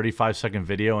turn a 35-second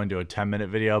video into a 10-minute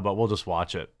video, but we'll just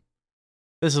watch it.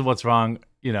 This is what's wrong,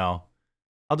 I'll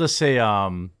just say,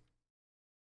 I'm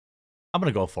going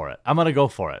to go for it. I'm going to go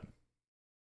for it.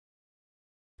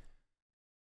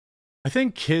 I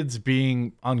think kids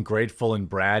being ungrateful and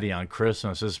bratty on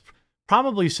Christmas is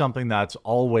probably something that's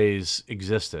always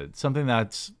existed, something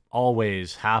that's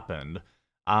always happened.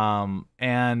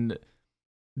 And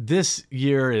this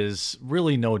year is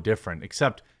really no different,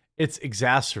 except it's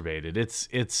exacerbated.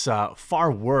 It's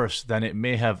far worse than it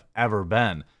may have ever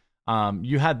been.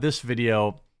 You had this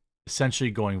video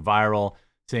essentially going viral,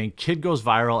 saying kid goes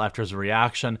viral after his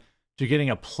reaction to getting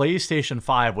a PlayStation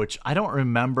 5, which I don't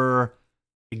remember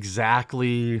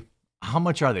exactly how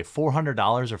much are they,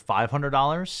 $400 or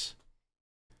 $500?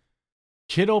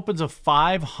 Kid opens a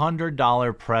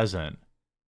 $500 present.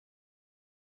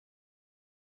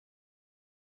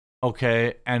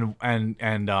 Okay, and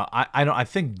I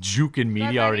think Juke and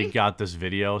Media already got this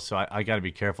video, so I got to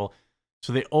be careful.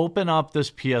 So they open up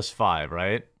this PS5,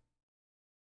 right?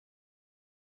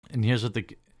 And here's what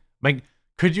like,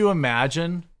 could you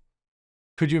imagine?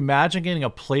 Could you imagine getting a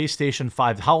PlayStation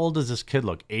 5? How old does this kid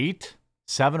look? 8?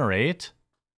 7 or 8?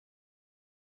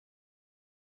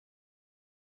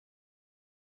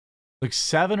 Like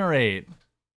 7 or 8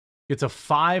 gets a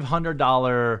 $500,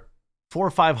 $400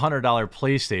 or $500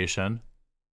 PlayStation.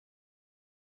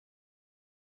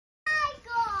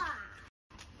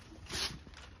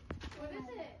 What is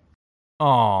it?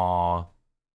 Aww.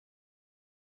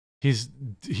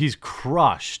 He's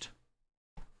crushed.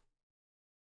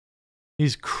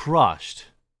 He's crushed.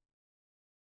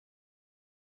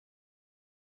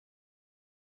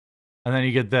 And then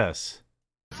you get this.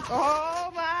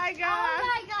 Oh my god! Oh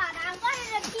my god, I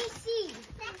wanted a PC.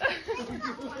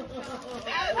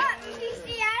 I want a PC,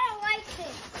 I don't like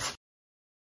this.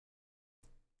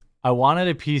 I wanted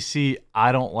a PC.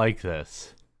 I don't like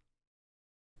this.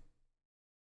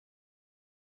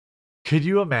 Could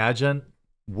you imagine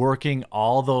working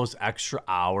all those extra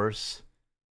hours?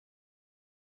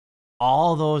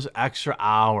 All those extra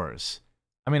hours.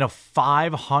 I mean, a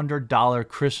 $500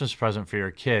 Christmas present for your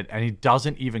kid, and he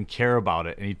doesn't even care about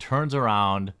it. And he turns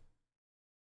around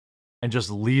and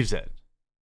just leaves it.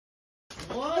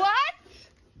 What?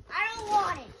 I don't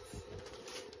want it.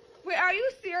 Wait, are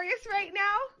you serious right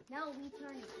now? No,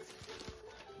 return it.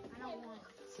 I don't want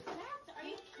it. Are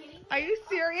you kidding? Are you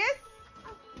serious?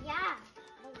 Yeah. I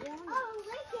want it. Oh,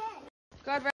 look it.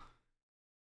 God,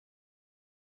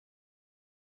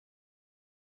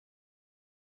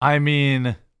 I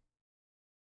mean,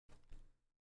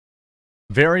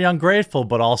 very ungrateful,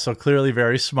 but also clearly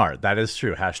very smart. That is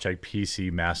true. Hashtag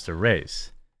PC Master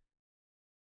Race.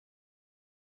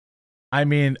 I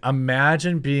mean,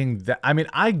 imagine being that. I mean,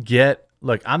 I get,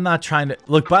 look, I'm not trying to,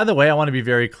 look, by the way, I want to be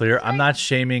very clear. I'm not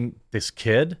shaming this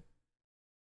kid.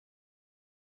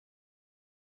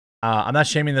 I'm not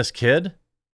shaming this kid.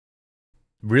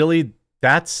 Really,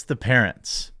 that's the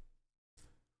parents.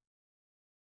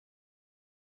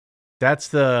 That's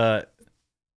the,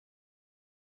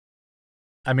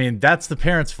 I mean, that's the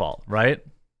parents' fault, right?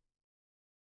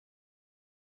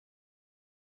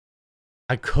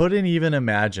 I couldn't even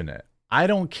imagine it. I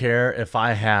don't care if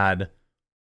I had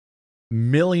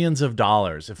millions of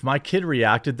dollars. If my kid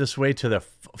reacted this way to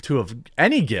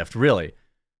any gift, really.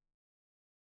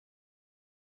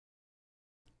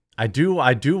 I do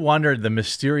wonder there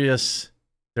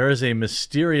is a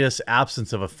mysterious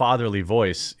absence of a fatherly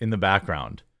voice in the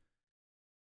background.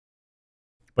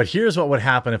 But here's what would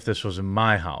happen if this was in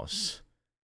my house.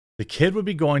 The kid would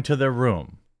be going to their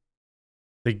room.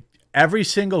 Every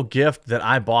single gift that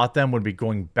I bought them would be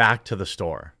going back to the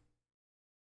store.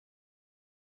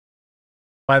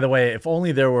 By the way, if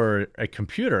only there were a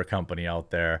computer company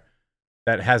out there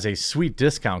that has a sweet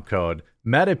discount code.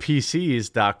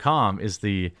 MetaPCs.com is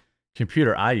the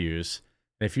computer I use.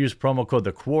 And if you use promo code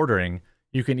The Quartering,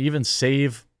 you can even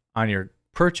save on your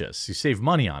purchase. You save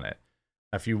money on it.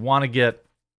 If you want to get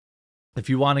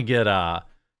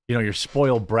your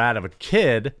spoiled brat of a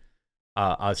kid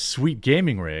a sweet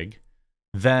gaming rig,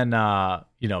 then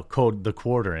code The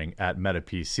Quartering at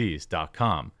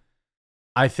metapcs.com.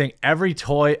 I think every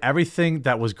toy, everything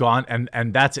that was gone,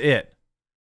 and that's it.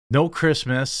 No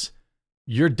Christmas,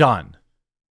 you're done.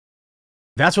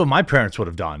 That's what my parents would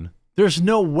have done. There's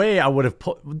no way I would have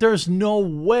there's no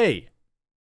way.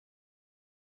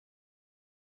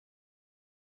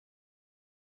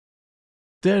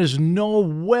 There's no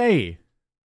way.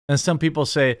 And some people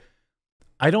say,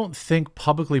 I don't think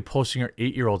publicly posting your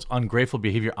 8-year-old's ungrateful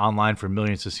behavior online for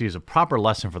millions to see is a proper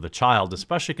lesson for the child,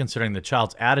 especially considering the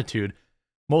child's attitude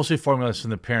mostly formulates from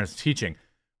the parents' teaching.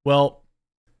 Well,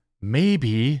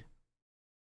 maybe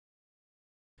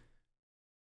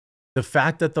the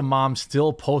fact that the mom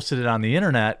still posted it on the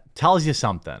internet tells you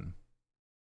something.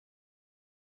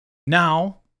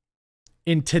 Now,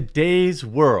 in today's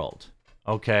world,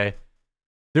 okay,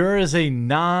 there is a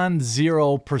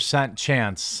non-0%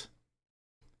 chance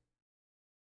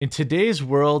In today's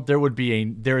world, there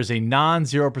is a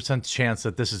non-0% chance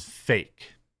that this is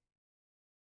fake.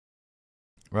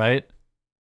 Right?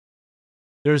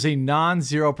 There's a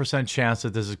non-0% chance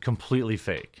that this is completely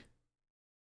fake.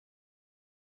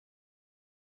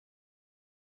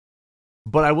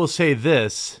 But I will say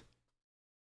this.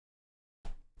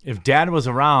 If Dad was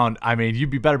around, I mean,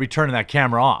 you'd better be turning that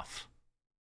camera off.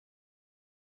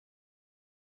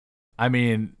 I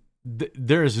mean,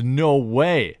 there's no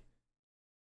way.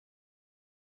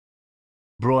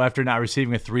 Bro, after not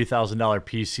receiving a $3,000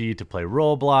 PC to play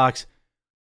Roblox,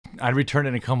 I'd return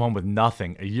it and come home with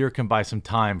nothing. A year can buy some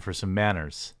time for some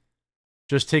manners.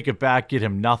 Just take it back, get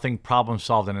him nothing, problem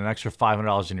solved, and an extra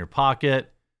 $500 in your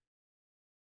pocket.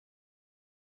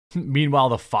 Meanwhile,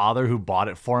 the father who bought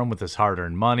it for him with his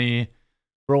hard-earned money.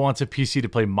 Bro wants a PC to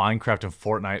play Minecraft and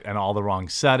Fortnite and all the wrong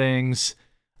settings.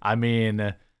 I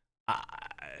mean,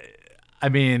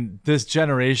 this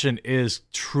generation is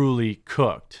truly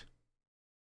cooked.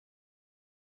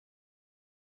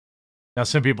 Now,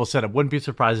 some people said it wouldn't be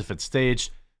surprised if it's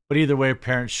staged, but either way,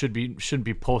 parents shouldn't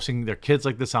be posting their kids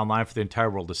like this online for the entire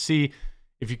world to see.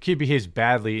 If your kid behaves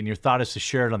badly and your thought is to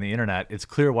share it on the internet, it's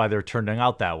clear why they're turning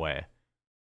out that way.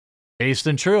 Based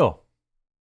and true.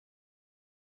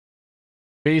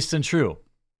 Based and true.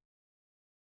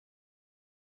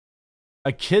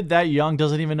 A kid that young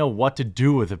doesn't even know what to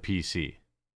do with a PC.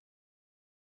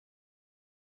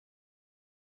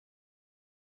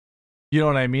 You know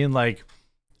what I mean? Like,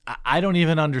 I don't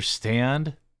even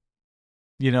understand.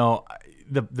 You know,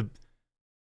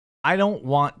 I don't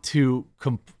want to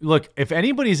look. If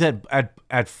anybody's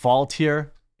at fault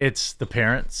here, it's the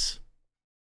parents.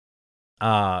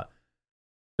 The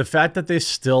fact that they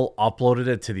still uploaded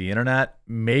it to the internet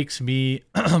makes me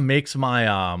makes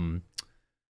my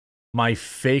my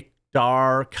fake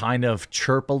dar kind of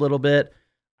chirp a little bit.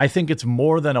 I think it's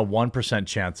more than a 1%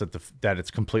 chance that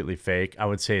it's completely fake. I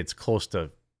would say it's close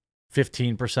to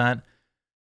 15%.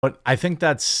 But I think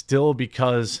that's still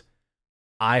because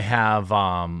I have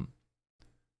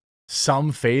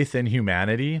some faith in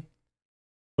humanity.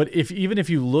 But even if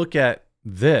you look at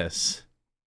this,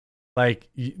 like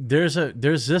there's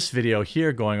this video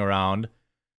here going around,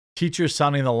 teachers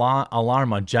sounding the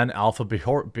alarm on Gen Alpha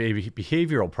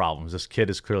behavioral problems. This kid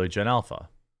is clearly Gen Alpha.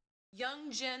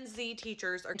 Young Gen Z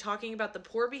teachers are talking about the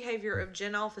poor behavior of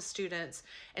Gen Alpha students,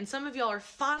 and some of y'all are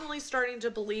finally starting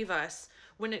to believe us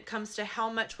when it comes to how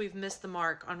much we've missed the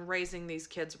mark on raising these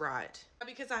kids right.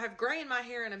 Because I have gray in my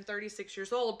hair and I'm 36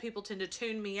 years old, people tend to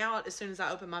tune me out as soon as I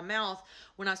open my mouth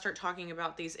when I start talking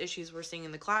about these issues we're seeing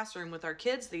in the classroom with our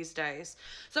kids these days.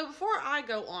 So before I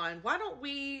go on, why don't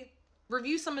we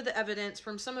review some of the evidence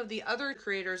from some of the other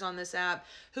creators on this app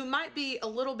who might be a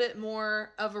little bit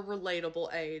more of a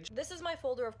relatable age. This is my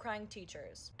folder of crying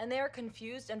teachers, and they are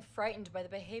confused and frightened by the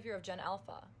behavior of Gen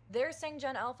Alpha. They're saying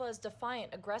Gen Alpha is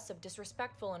defiant, aggressive,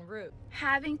 disrespectful, and rude.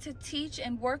 Having to teach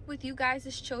and work with you guys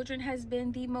as children has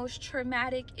been the most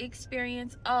traumatic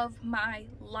experience of my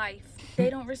life. They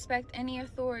don't respect any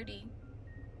authority.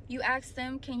 You ask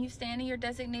them, can you stand in your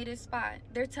designated spot?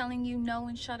 They're telling you no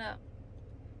and shut up.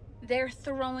 They're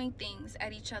throwing things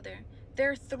at each other.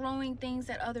 They're throwing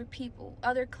things at other people,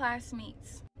 other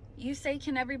classmates. You say,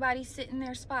 can everybody sit in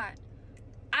their spot?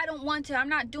 I don't want to. I'm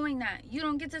not doing that. You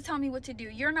don't get to tell me what to do.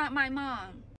 You're not my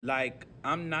mom. Like,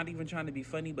 I'm not even trying to be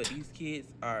funny, but these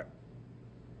kids are...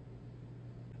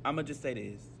 I'm going to just say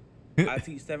this. I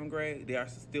teach 7th grade. They are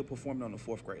still performing on the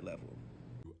 4th grade level.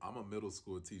 I'm a middle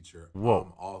school teacher. Whoa.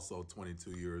 I'm also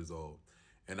 22 years old.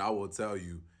 And I will tell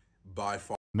you, by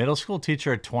far... Middle school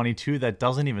teacher at 22, that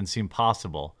doesn't even seem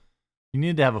possible. You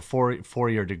need to have a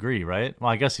four-year degree, right? Well,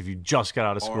 I guess if you just got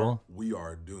out of school. We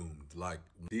are doomed. Like,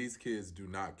 these kids do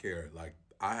not care. Like,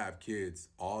 I have kids,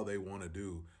 all they want to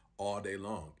do all day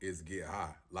long is get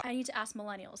high. Like, I need to ask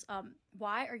millennials,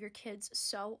 why are your kids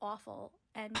so awful?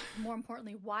 And more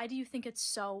importantly, why do you think it's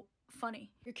so funny?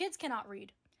 Your kids cannot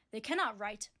read. They cannot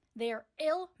write. They are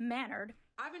ill-mannered.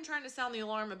 I've been trying to sound the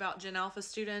alarm about Gen Alpha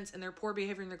students and their poor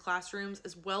behavior in their classrooms,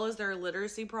 as well as their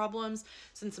literacy problems,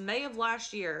 since May of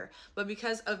last year. But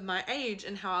because of my age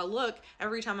and how I look,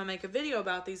 every time I make a video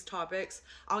about these topics,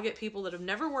 I'll get people that have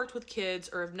never worked with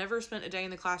kids or have never spent a day in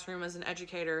the classroom as an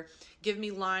educator give me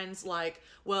lines like,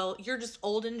 well, you're just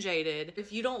old and jaded.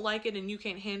 If you don't like it and you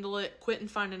can't handle it, quit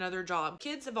and find another job.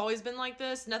 Kids have always been like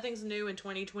this. Nothing's new in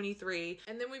 2023.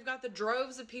 And then we've got the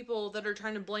droves of people that are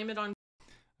trying to blame it on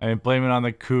I mean, blame it on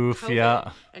the coof, COVID,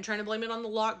 yeah. and trying to blame it on the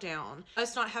lockdown.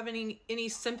 Us not having any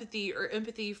sympathy or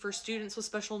empathy for students with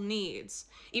special needs,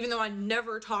 even though I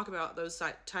never talk about those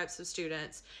types of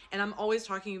students. And I'm always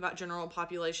talking about general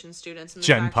population students and the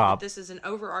fact that this is an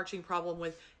overarching problem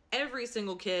with Every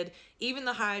single kid, even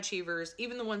the high achievers,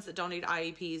 even the ones that don't need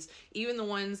IEPs, even the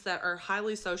ones that are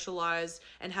highly socialized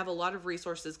and have a lot of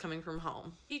resources coming from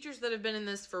home. Teachers that have been in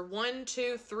this for 1,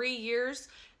 2, 3 years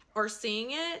are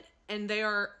seeing it and they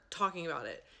are talking about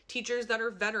it. Teachers that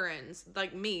are veterans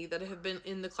like me that have been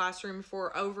in the classroom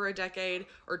for over a decade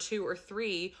or 2 or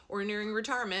 3 or nearing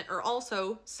retirement are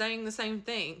also saying the same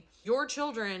thing. Your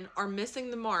children are missing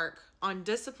the mark on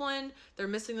discipline. They're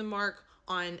missing the mark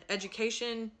on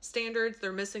education standards.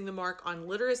 They're missing the mark on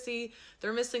literacy.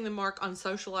 They're missing the mark on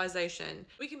socialization.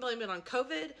 We can blame it on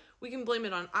COVID. We can blame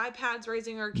it on iPads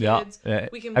raising our kids. Yeah.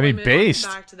 We can I blame mean, it based.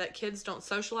 on the fact that kids don't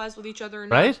socialize with each other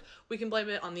enough. Right? We can blame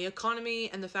it on the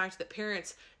economy and the fact that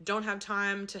parents don't have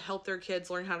time to help their kids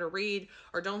learn how to read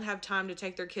or don't have time to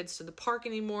take their kids to the park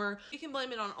anymore. We can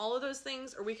blame it on all of those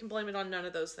things or we can blame it on none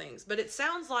of those things. But it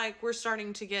sounds like we're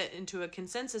starting to get into a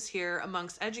consensus here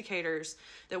amongst educators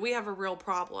that we have a real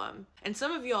problem. And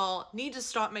some of y'all need to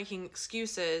stop making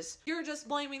excuses. You're just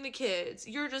blaming the kids.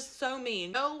 You're just so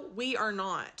mean. No, we are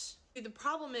not. The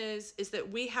problem is that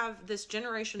we have this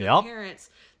generation of parents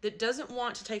that doesn't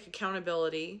want to take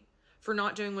accountability for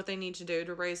not doing what they need to do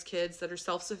to raise kids that are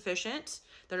self-sufficient,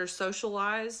 that are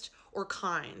socialized, or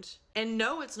kind. And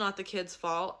no, it's not the kids'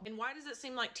 fault. And why does it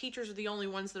seem like teachers are the only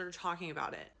ones that are talking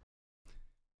about it?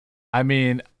 I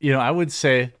mean, I would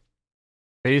say,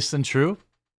 based and true,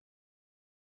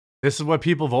 this is what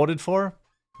people voted for.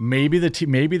 Maybe the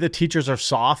teachers are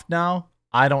soft now.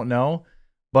 I don't know.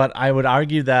 But I would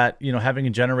argue that, having a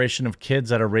generation of kids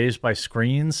that are raised by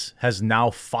screens has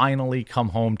now finally come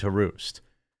home to roost.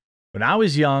 When I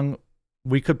was young,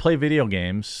 we could play video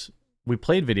games. We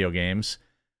played video games,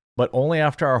 but only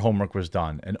after our homework was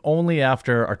done, and only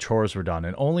after our chores were done,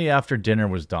 and only after dinner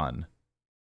was done.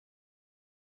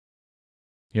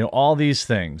 All these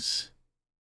things.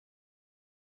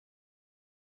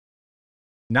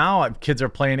 Now kids are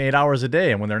playing 8 hours a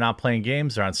day, and when they're not playing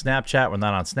games, they're on Snapchat. When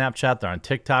they're not on Snapchat, they're on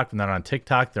TikTok. When they're not on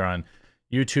TikTok, they're on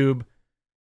YouTube.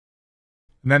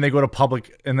 And then they go to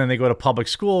public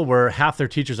school where half their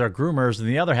teachers are groomers, and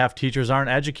the other half teachers aren't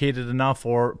educated enough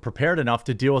or prepared enough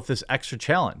to deal with this extra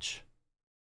challenge.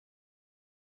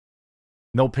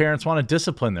 No parents want to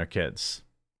discipline their kids.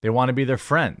 They want to be their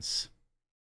friends.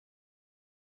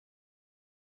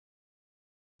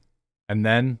 And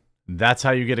then that's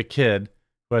how you get a kid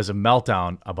who has a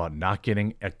meltdown about not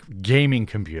getting a gaming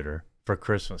computer for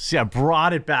Christmas. See, I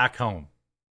brought it back home.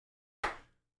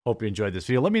 Hope you enjoyed this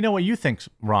video. Let me know what you think's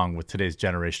wrong with today's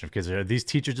generation of kids. Are these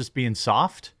teachers just being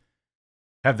soft?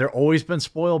 Have there always been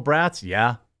spoiled brats?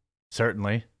 Yeah,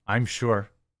 certainly. I'm sure.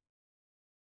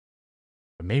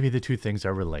 But maybe the two things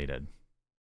are related.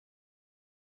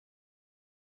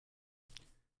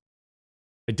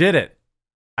 I did it.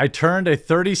 I turned a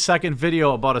 30-second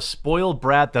video about a spoiled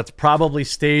brat that's probably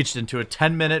staged into a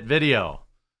 10-minute video.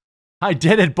 I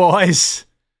did it, boys.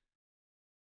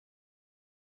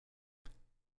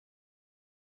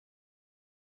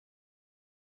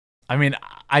 I mean,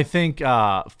 I think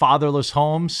fatherless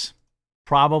homes,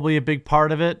 probably a big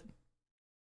part of it.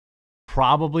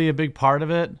 Probably a big part of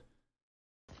it.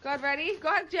 God, ready? Go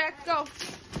ahead, Jack, go.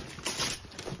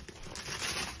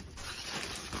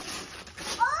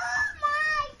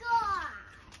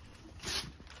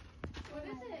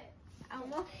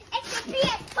 It's the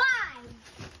PS5.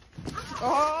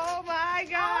 Oh my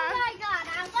god. Oh my god,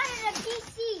 I wanted a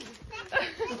PC.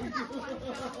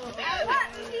 I want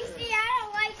a PC, I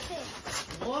don't like this.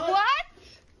 What?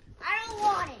 I don't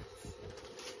want it.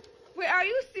 Wait, are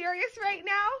you serious right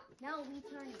now? No,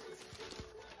 return it.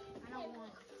 I don't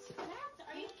want it.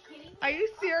 Are you kidding? Are you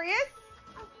serious?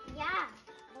 Yeah.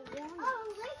 I want it.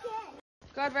 Oh, look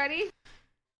it. God, ready?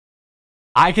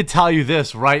 I could tell you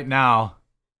this right now.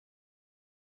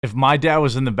 If my dad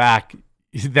was in the back,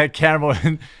 that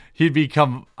camera, he'd be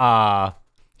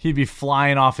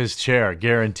flying off his chair,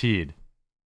 guaranteed.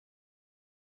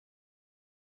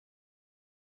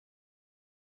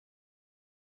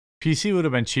 PC would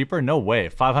have been cheaper? No way.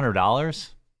 $500?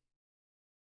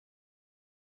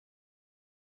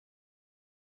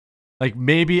 Like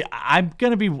maybe I'm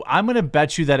gonna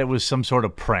bet you that it was some sort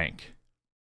of prank.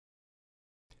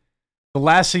 The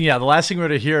last thing we're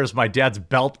gonna hear is my dad's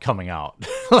belt coming out.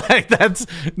 Like that's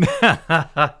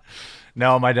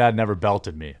no, my dad never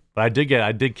belted me, but I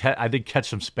did catch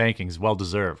some spankings, well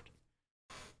deserved.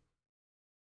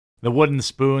 The wooden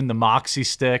spoon, the moxie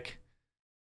stick.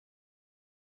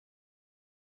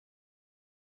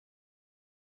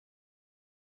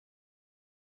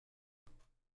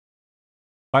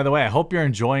 By the way, I hope you're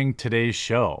enjoying today's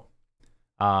show.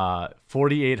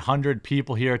 4,800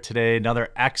 people here today. Another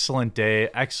excellent day,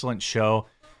 excellent show.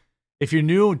 If you're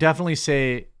new, definitely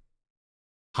say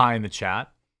hi in the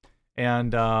chat.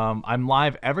 And I'm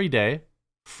live every day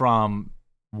from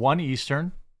 1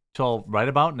 Eastern till right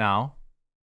about now.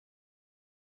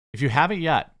 If you haven't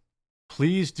yet,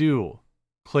 please do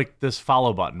click this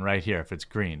follow button right here if it's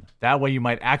green. That way you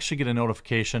might actually get a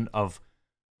notification of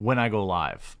when I go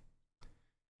live.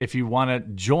 If you want to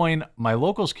join my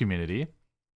locals community,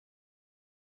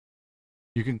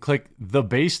 you can click the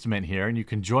basement here and you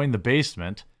can join the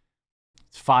basement.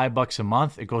 It's $5 a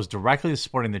month. It goes directly to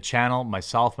supporting the channel,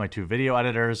 myself, my 2 video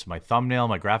editors, my thumbnail,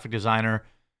 my graphic designer,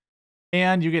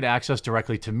 and you get access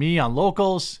directly to me on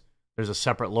locals. There's a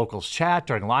separate locals chat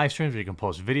during live streams where you can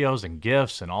post videos and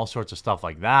GIFs and all sorts of stuff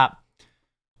like that.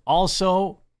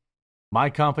 Also, my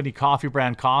company, Coffee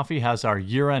Brand Coffee, has our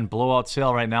year-end blowout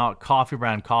sale right now at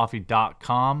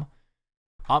coffeebrandcoffee.com.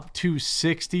 Up to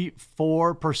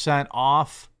 64%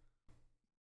 off.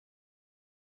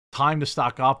 Time to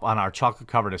stock up on our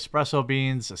chocolate-covered espresso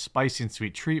beans, a spicy and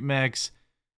sweet treat mix,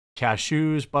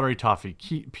 cashews, buttery toffee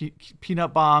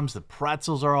peanut bombs. The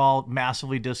pretzels are all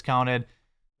massively discounted.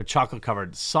 The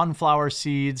chocolate-covered sunflower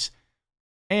seeds.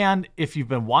 And if you've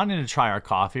been wanting to try our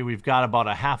coffee, we've got about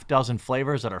a half dozen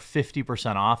flavors that are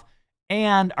 50% off.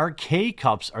 And our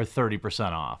K-Cups are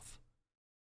 30% off.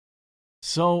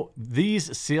 So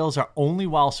these sales are only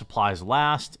while supplies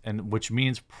last, and which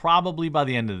means probably by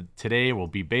the end of today we'll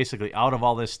be basically out of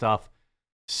all this stuff.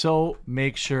 So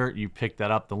make sure you pick that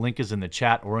up. The link is in the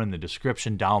chat or in the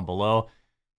description down below.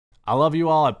 I love you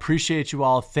all. I appreciate you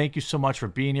all. Thank you so much for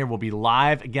being here. We'll be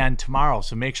live again tomorrow,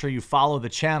 so make sure you follow the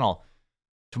channel.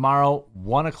 Tomorrow,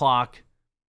 1 o'clock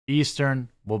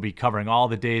Eastern, we'll be covering all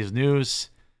the day's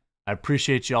news. I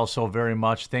appreciate you all so very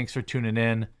much. Thanks for tuning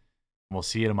in. We'll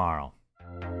see you tomorrow.